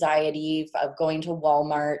your anxiety of going to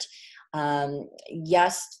Walmart.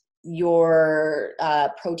 Yes, your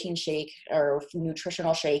protein shake or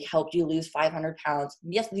nutritional shake helped you lose 500 pounds.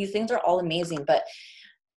 Yes, these things are all amazing, but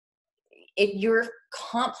if your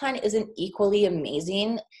comp plan isn't equally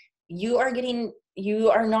amazing, you are getting you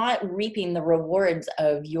are not reaping the rewards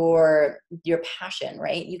of your passion,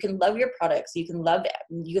 right? You can love your products, you can love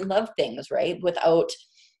things, right, without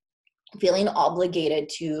feeling obligated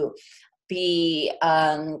to be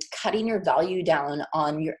cutting your value down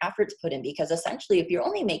on your efforts put in. Because essentially, if you're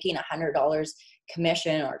only making $100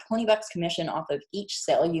 commission or $20 commission off of each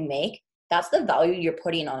sale you make, that's the value you're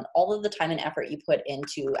putting on all of the time and effort you put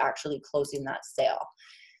into actually closing that sale.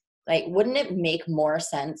 Like, wouldn't it make more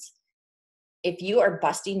sense if you are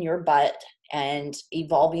busting your butt and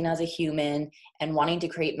evolving as a human and wanting to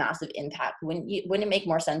create massive impact? Wouldn't it make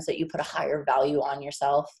more sense that you put a higher value on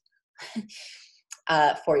yourself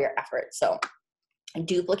for your efforts? So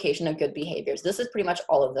duplication of good behaviors. This is pretty much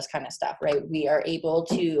all of this kind of stuff, right? We are able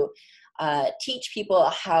to teach people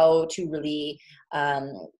how to really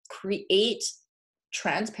create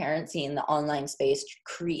transparency in the online space,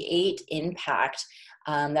 create impact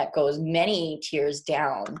that goes many tiers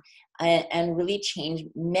down, and really change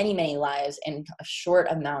many, many lives in a short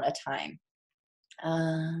amount of time. So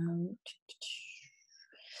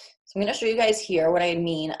I'm going to show you guys here what I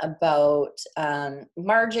mean about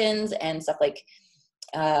margins and stuff, like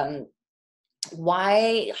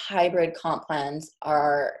why hybrid comp plans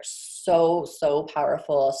are so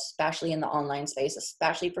powerful, especially in the online space,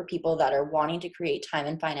 especially for people that are wanting to create time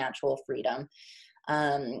and financial freedom.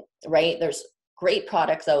 Right? There's great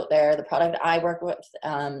products out there. The product I work with,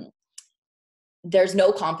 there's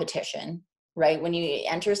no competition, right? When you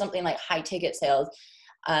enter something like high ticket sales,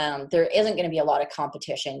 there isn't going to be a lot of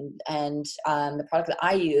competition. And the product that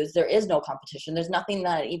I use, there is no competition. There's nothing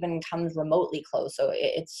that even comes remotely close. So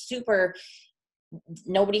it's super,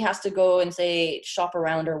 nobody has to go and say shop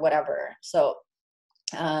around or whatever. So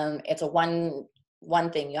it's a one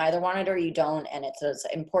thing. You either want it or you don't, and it's as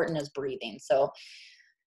important as breathing. So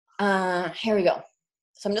here we go.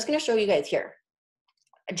 So I'm just going to show you guys here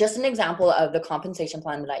just an example of the compensation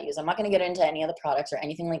plan that I use. I'm not going to get into any of the products or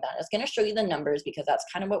anything like that. I'm just going to show you the numbers, because that's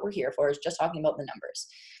kind of what we're here for, is just talking about the numbers.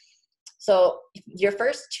 So your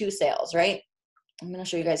first 2 sales, right? I'm going to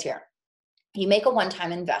show you guys here. You make a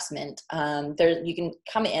one-time investment. You can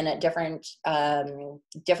come in at different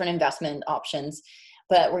investment options,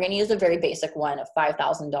 but we're going to use a very basic one of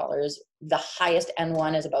 $5,000. The highest end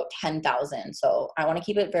one is about $10,000. So I want to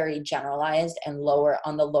keep it very generalized and lower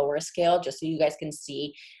on the lower scale, just so you guys can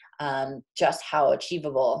see just how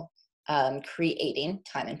achievable creating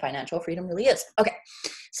time and financial freedom really is. Okay,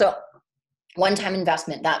 so one-time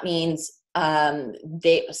investment, that means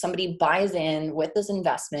somebody buys in with this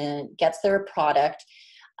investment, gets their product,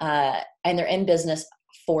 and they're in business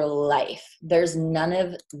for life. There's none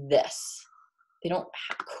of this. They don't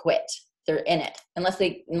quit. They're in it. Unless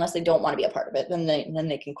they don't want to be a part of it, then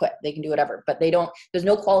they can quit. They can do whatever, but there's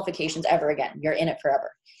no qualifications ever again. You're in it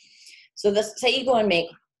forever. So say you go and make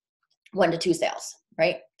 1 to 2 sales,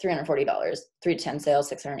 right? $340, 3 to 10 sales,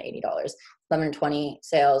 $680, 11 to 20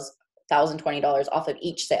 sales, $1,020 off of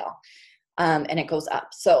each sale. And it goes up.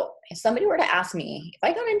 So if somebody were to ask me, if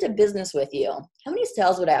I got into business with you, how many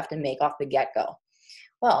sales would I have to make off the get-go?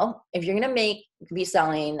 Well, if you're going to be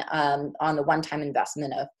selling on the one-time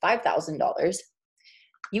investment of $5,000,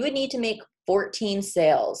 you would need to make 14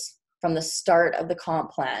 sales from the start of the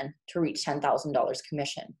comp plan to reach $10,000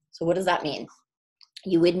 commission. So what does that mean?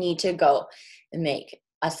 You would need to go and make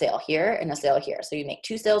a sale here and a sale here. So you make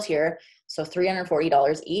 2 sales here, so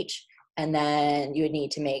 $340 each. And then you would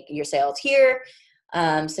need to make your sales here,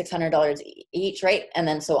 $600 each, right? And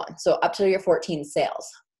then so on. So up to your 14 sales.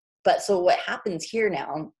 But so what happens here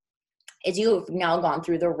now is you've now gone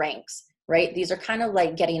through the ranks, right? These are kind of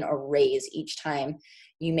like getting a raise each time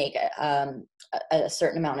you make a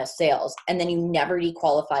certain amount of sales, and then you never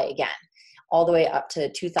dequalify again, all the way up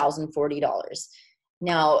to $2,040.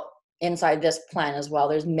 Now, inside this plan as well,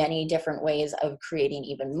 there's many different ways of creating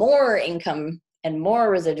even more income and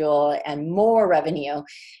more residual and more revenue.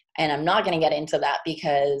 And I'm not going to get into that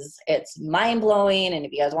because it's mind blowing. And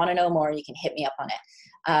if you guys want to know more, you can hit me up on it.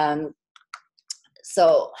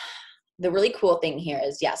 So the really cool thing here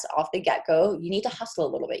is, yes, off the get-go, you need to hustle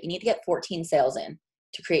a little bit. You need to get 14 sales in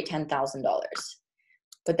to create $10,000.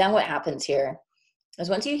 But then what happens here is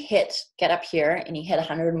once you get up here and you hit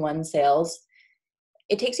 101 sales,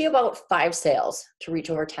 it takes you about 5 sales to reach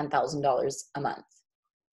over $10,000 a month.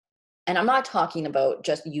 And I'm not talking about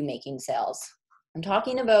just you making sales. I'm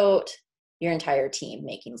talking about your entire team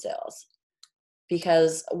making sales.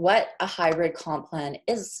 Because what a hybrid comp plan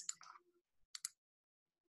is,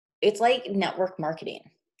 it's like network marketing.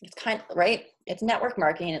 It's kind of, right? It's network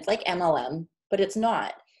marketing. It's like MLM, but it's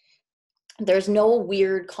not. There's no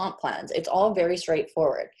weird comp plans. It's all very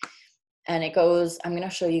straightforward. And it goes, I'm going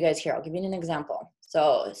to show you guys here. I'll give you an example.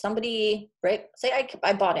 So somebody, right, say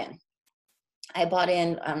I bought in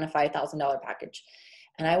on a $5,000 package,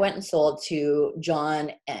 and I went and sold to John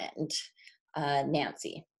and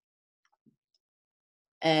Nancy.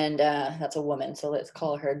 And that's a woman, so let's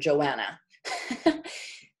call her Joanna.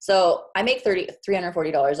 So I make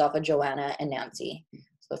 $340 off of Joanna and Nancy.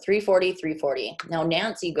 So $340. Now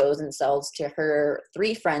Nancy goes and sells to her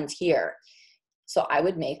 3 friends here. So I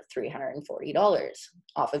would make $340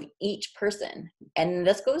 off of each person. And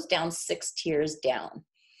this goes down 6 tiers down.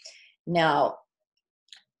 Now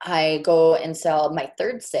I go and sell my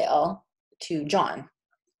 3rd sale to John.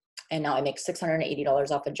 And now I make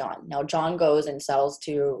 $680 off of John. Now John goes and sells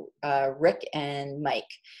to Rick and Mike.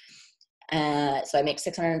 So I make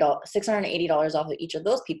 $680 off of each of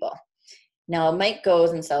those people. Now Mike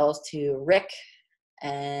goes and sells to Rick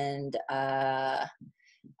and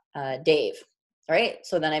Dave. All right.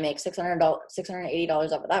 So then I make $680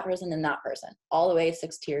 off of that person and that person, all the way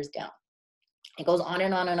 6 tiers down. It goes on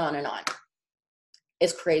and on and on and on.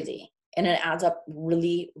 It's crazy. And it adds up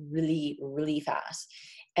really, really, really fast.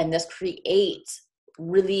 And this creates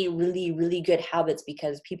really, really, really good habits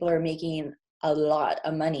because people are making a lot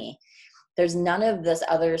of money. There's none of this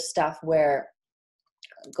other stuff where,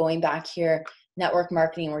 going back here, network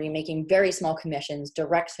marketing where you're making very small commissions,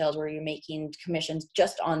 direct sales where you're making commissions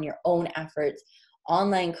just on your own efforts,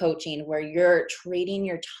 online coaching where you're trading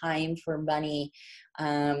your time for money,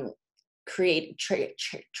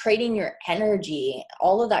 trading your energy,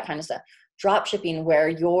 all of that kind of stuff. Drop shipping where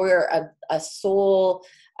you're a sole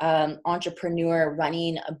entrepreneur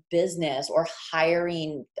running a business or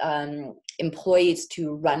hiring employees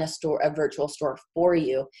to run a virtual store for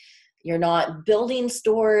you. You're not building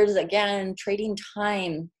stores, again, trading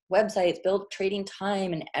time, websites, trading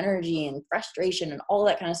time and energy and frustration and all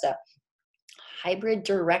that kind of stuff. Hybrid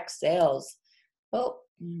direct sales,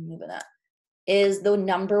 moving that, is the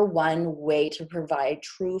number one way to provide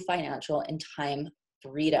true financial and time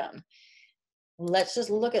freedom. Let's just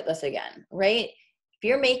look at this again, right? If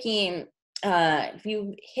you're making, if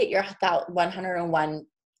you hit your 101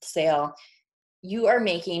 sale, you are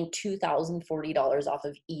making $2,040 off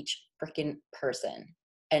of each freaking person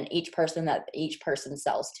and each person that each person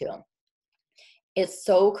sells to. It's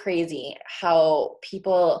so crazy how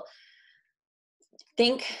people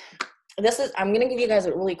think this is, I'm going to give you guys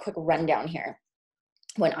a really quick rundown here.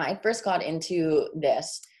 When I first got into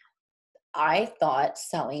this, I thought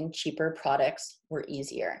selling cheaper products were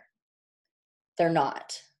easier. They're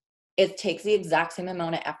not. It takes the exact same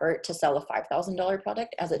amount of effort to sell a $5,000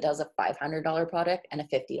 product as it does a $500 product and a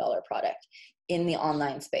 $50 product in the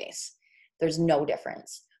online space. There's no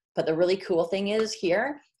difference. But the really cool thing is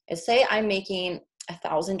here is, say I'm making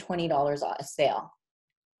 $1,020 a sale.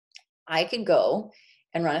 I could go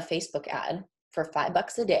and run a Facebook ad for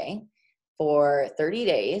 $5 a day for 30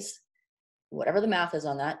 days, whatever the math is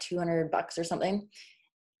on that, $200 or something.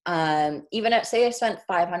 Even at, say I spent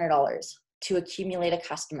 $500 to accumulate a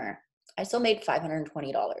customer, I still made $520.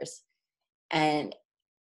 And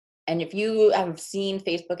if you have seen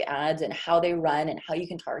Facebook ads and how they run and how you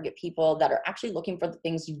can target people that are actually looking for the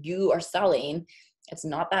things you are selling, it's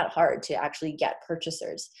not that hard to actually get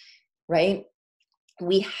purchasers, right?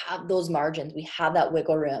 We have those margins. We have that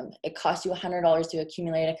wiggle room. It costs you $100 to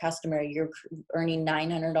accumulate a customer. You're earning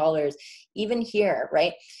 $900. Even here,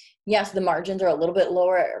 right? Yes, the margins are a little bit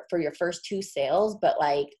lower for your first 2 sales, but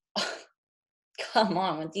like, come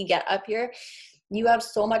on, once you get up here, you have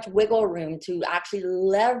so much wiggle room to actually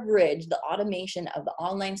leverage the automation of the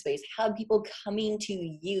online space, have people coming to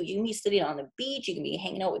you. You can be sitting on the beach, you can be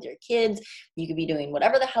hanging out with your kids, you could be doing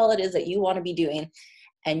whatever the hell it is that you want to be doing.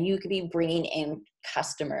 And you could be bringing in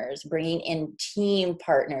customers, bringing in team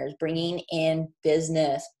partners, bringing in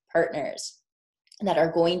business partners that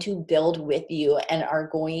are going to build with you and are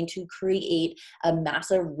going to create a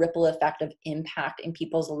massive ripple effect of impact in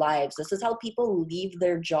people's lives. This is how people leave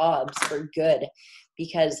their jobs for good,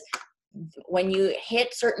 because when you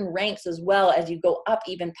hit certain ranks, as well as you go up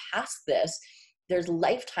even past this, there's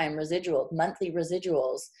lifetime residuals, monthly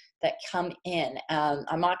residuals that come in.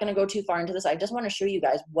 I'm not going to go too far into this. I just want to show you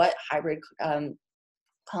guys what hybrid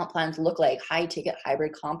comp plans look like, high ticket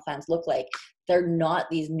hybrid comp plans look like. They're not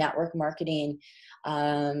these network marketing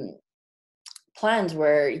plans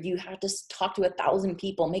where you have to talk to 1,000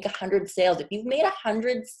 people, make 100 sales. If you've made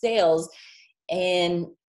 100 sales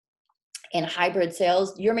in hybrid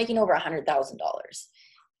sales, you're making over $100,000.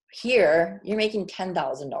 Here, you're making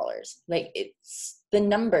 $10,000. Like, it's the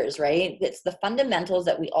numbers, right? It's the fundamentals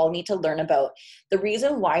that we all need to learn about. The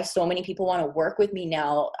reason why so many people want to work with me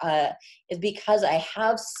now is because I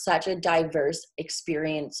have such a diverse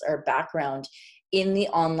experience or background in the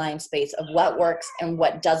online space of what works and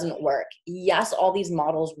what doesn't work. Yes, all these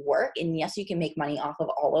models work, and yes, you can make money off of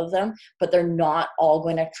all of them, but they're not all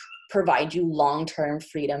going to provide you long-term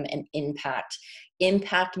freedom and impact.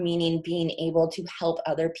 Impact meaning being able to help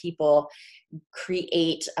other people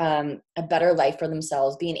create a better life for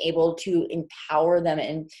themselves, being able to empower them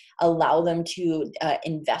and allow them to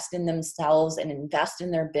invest in themselves and invest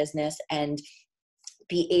in their business and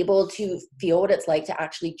be able to feel what it's like to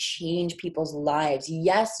actually change people's lives.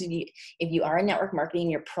 Yes, if you are in network marketing,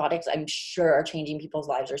 your products, I'm sure, are changing people's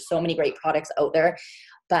lives. There's so many great products out there,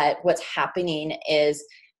 but what's happening is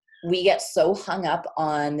we get so hung up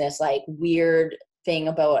on this like weird thing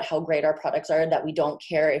about how great our products are that we don't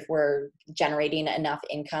care if we're generating enough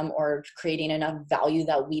income or creating enough value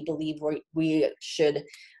that we believe we should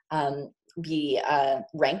be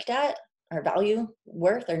ranked at, our value,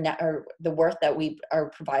 worth, or net, or the worth that we are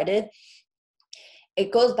provided.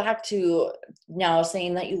 It goes back to now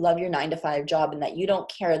saying that you love your 9-to-5 job and that you don't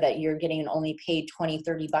care that you're getting only paid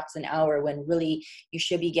 $20-$30 an hour when really you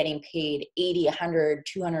should be getting paid $80, $100,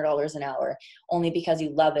 $200 an hour only because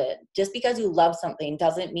you love it. Just because you love something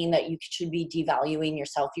doesn't mean that you should be devaluing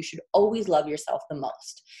yourself. You should always love yourself the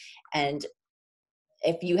most. And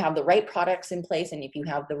if you have the right products in place and if you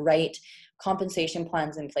have the right compensation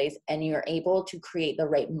plans in place and you're able to create the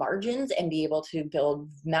right margins and be able to build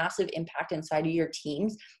massive impact inside of your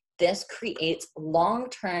teams, this creates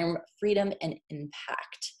long-term freedom and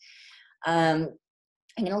impact. I'm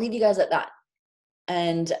going to leave you guys at that.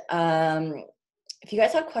 And if you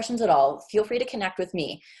guys have questions at all, feel free to connect with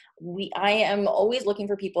me. I am always looking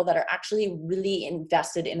for people that are actually really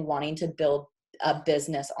invested in wanting to build a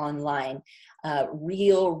business online.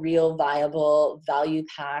 Real viable,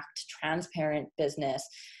 value-packed, transparent business.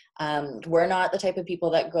 We're not the type of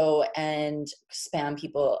people that go and spam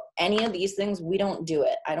people. Any of these things, we don't do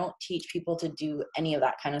it. I don't teach people to do any of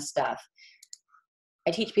that kind of stuff.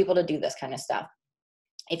 I teach people to do this kind of stuff.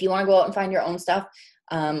 If you want to go out and find your own stuff,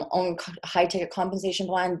 own high-ticket compensation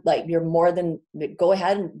plan, like go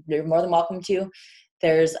ahead and you're more than welcome to.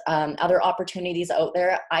 There's other opportunities out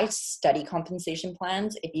there. I study compensation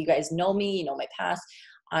plans. If you guys know me, you know my past.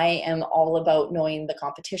 I am all about knowing the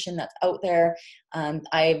competition that's out there.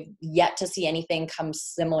 I've yet to see anything come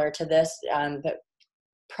similar to this. The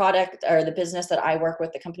product or the business that I work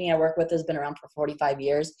with, the company I work with, has been around for 45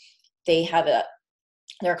 years. They have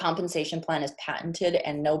their compensation plan is patented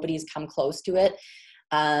and nobody's come close to it.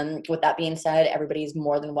 With that being said, everybody's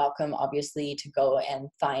more than welcome, obviously, to go and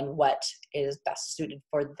find what is best suited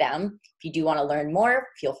for them. If you do want to learn more,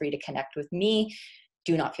 feel free to connect with me.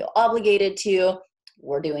 Do not feel obligated to.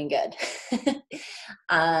 We're doing good.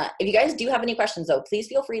 If you guys do have any questions, though, please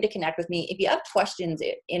feel free to connect with me. If you have questions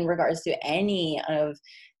in regards to any of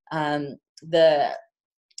my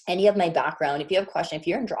background, if you have a question, if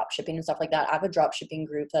you're in drop shipping and stuff like that, I have a drop shipping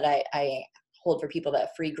group that I hold for people,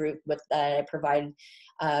 that free group that I provide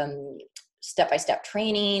step-by-step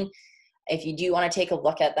training. If you do want to take a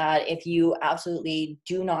look at that, if you absolutely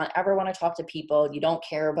do not ever want to talk to people, you don't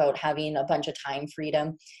care about having a bunch of time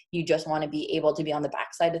freedom, you just want to be able to be on the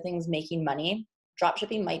backside of things making money, drop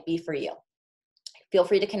shipping might be for you. Feel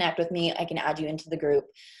free to connect with me. I can add you into the group.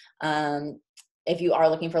 If you are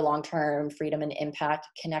looking for long-term freedom and impact,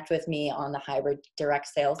 connect with me on the hybrid direct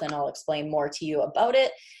sales and I'll explain more to you about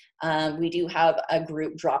it. We do have a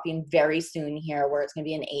group dropping very soon here where it's going to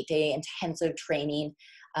be an 8-day intensive training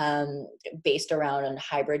based around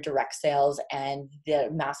hybrid direct sales and the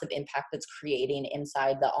massive impact that's creating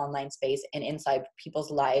inside the online space and inside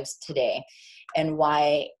people's lives today, and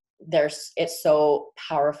why it's so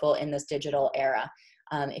powerful in this digital era.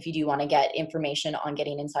 If you do want to get information on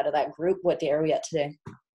getting inside of that group, what day are we at today?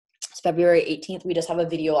 It's February 18th. We just have a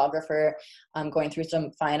videographer going through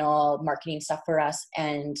some final marketing stuff for us,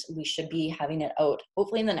 and we should be having it out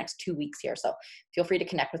hopefully in the next 2 weeks here. So feel free to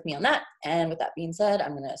connect with me on that. And with that being said,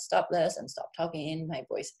 I'm going to stop this and stop talking. My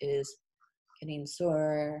voice is getting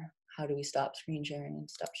sore. How do we stop screen sharing and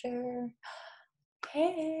stop share?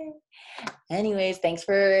 Okay. Anyways, thanks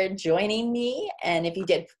for joining me. And if you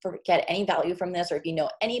did get any value from this, or if you know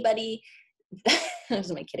anybody, this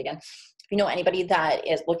is my kid again. If you know anybody that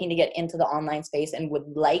is looking to get into the online space and would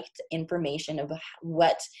like information of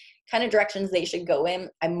what kind of directions they should go in,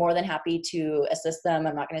 I'm more than happy to assist them.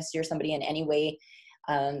 I'm not going to steer somebody in any way,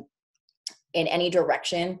 in any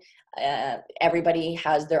direction. Everybody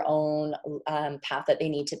has their own path that they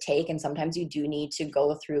need to take, and sometimes you do need to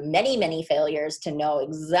go through many failures to know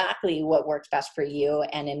exactly what works best for you.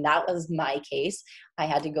 And that was my case. I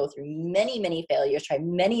had to go through many failures, try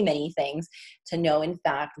many things to know in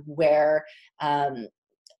fact where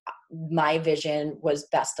my vision was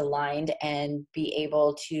best aligned and be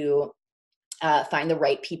able to find the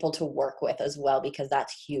right people to work with as well, because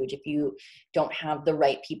that's huge. If you don't have the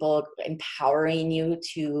right people empowering you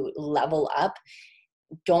to level up,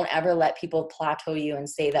 don't ever let people plateau you and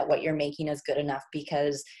say that what you're making is good enough,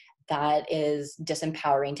 because that is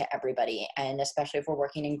disempowering to everybody. And especially if we're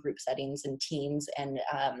working in group settings and teams and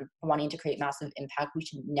wanting to create massive impact, we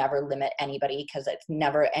should never limit anybody, because it's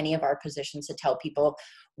never any of our positions to tell people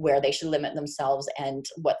where they should limit themselves and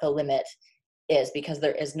what the limit is, because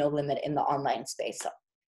there is no limit in the online space. So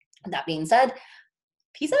that being said,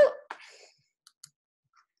 peace out.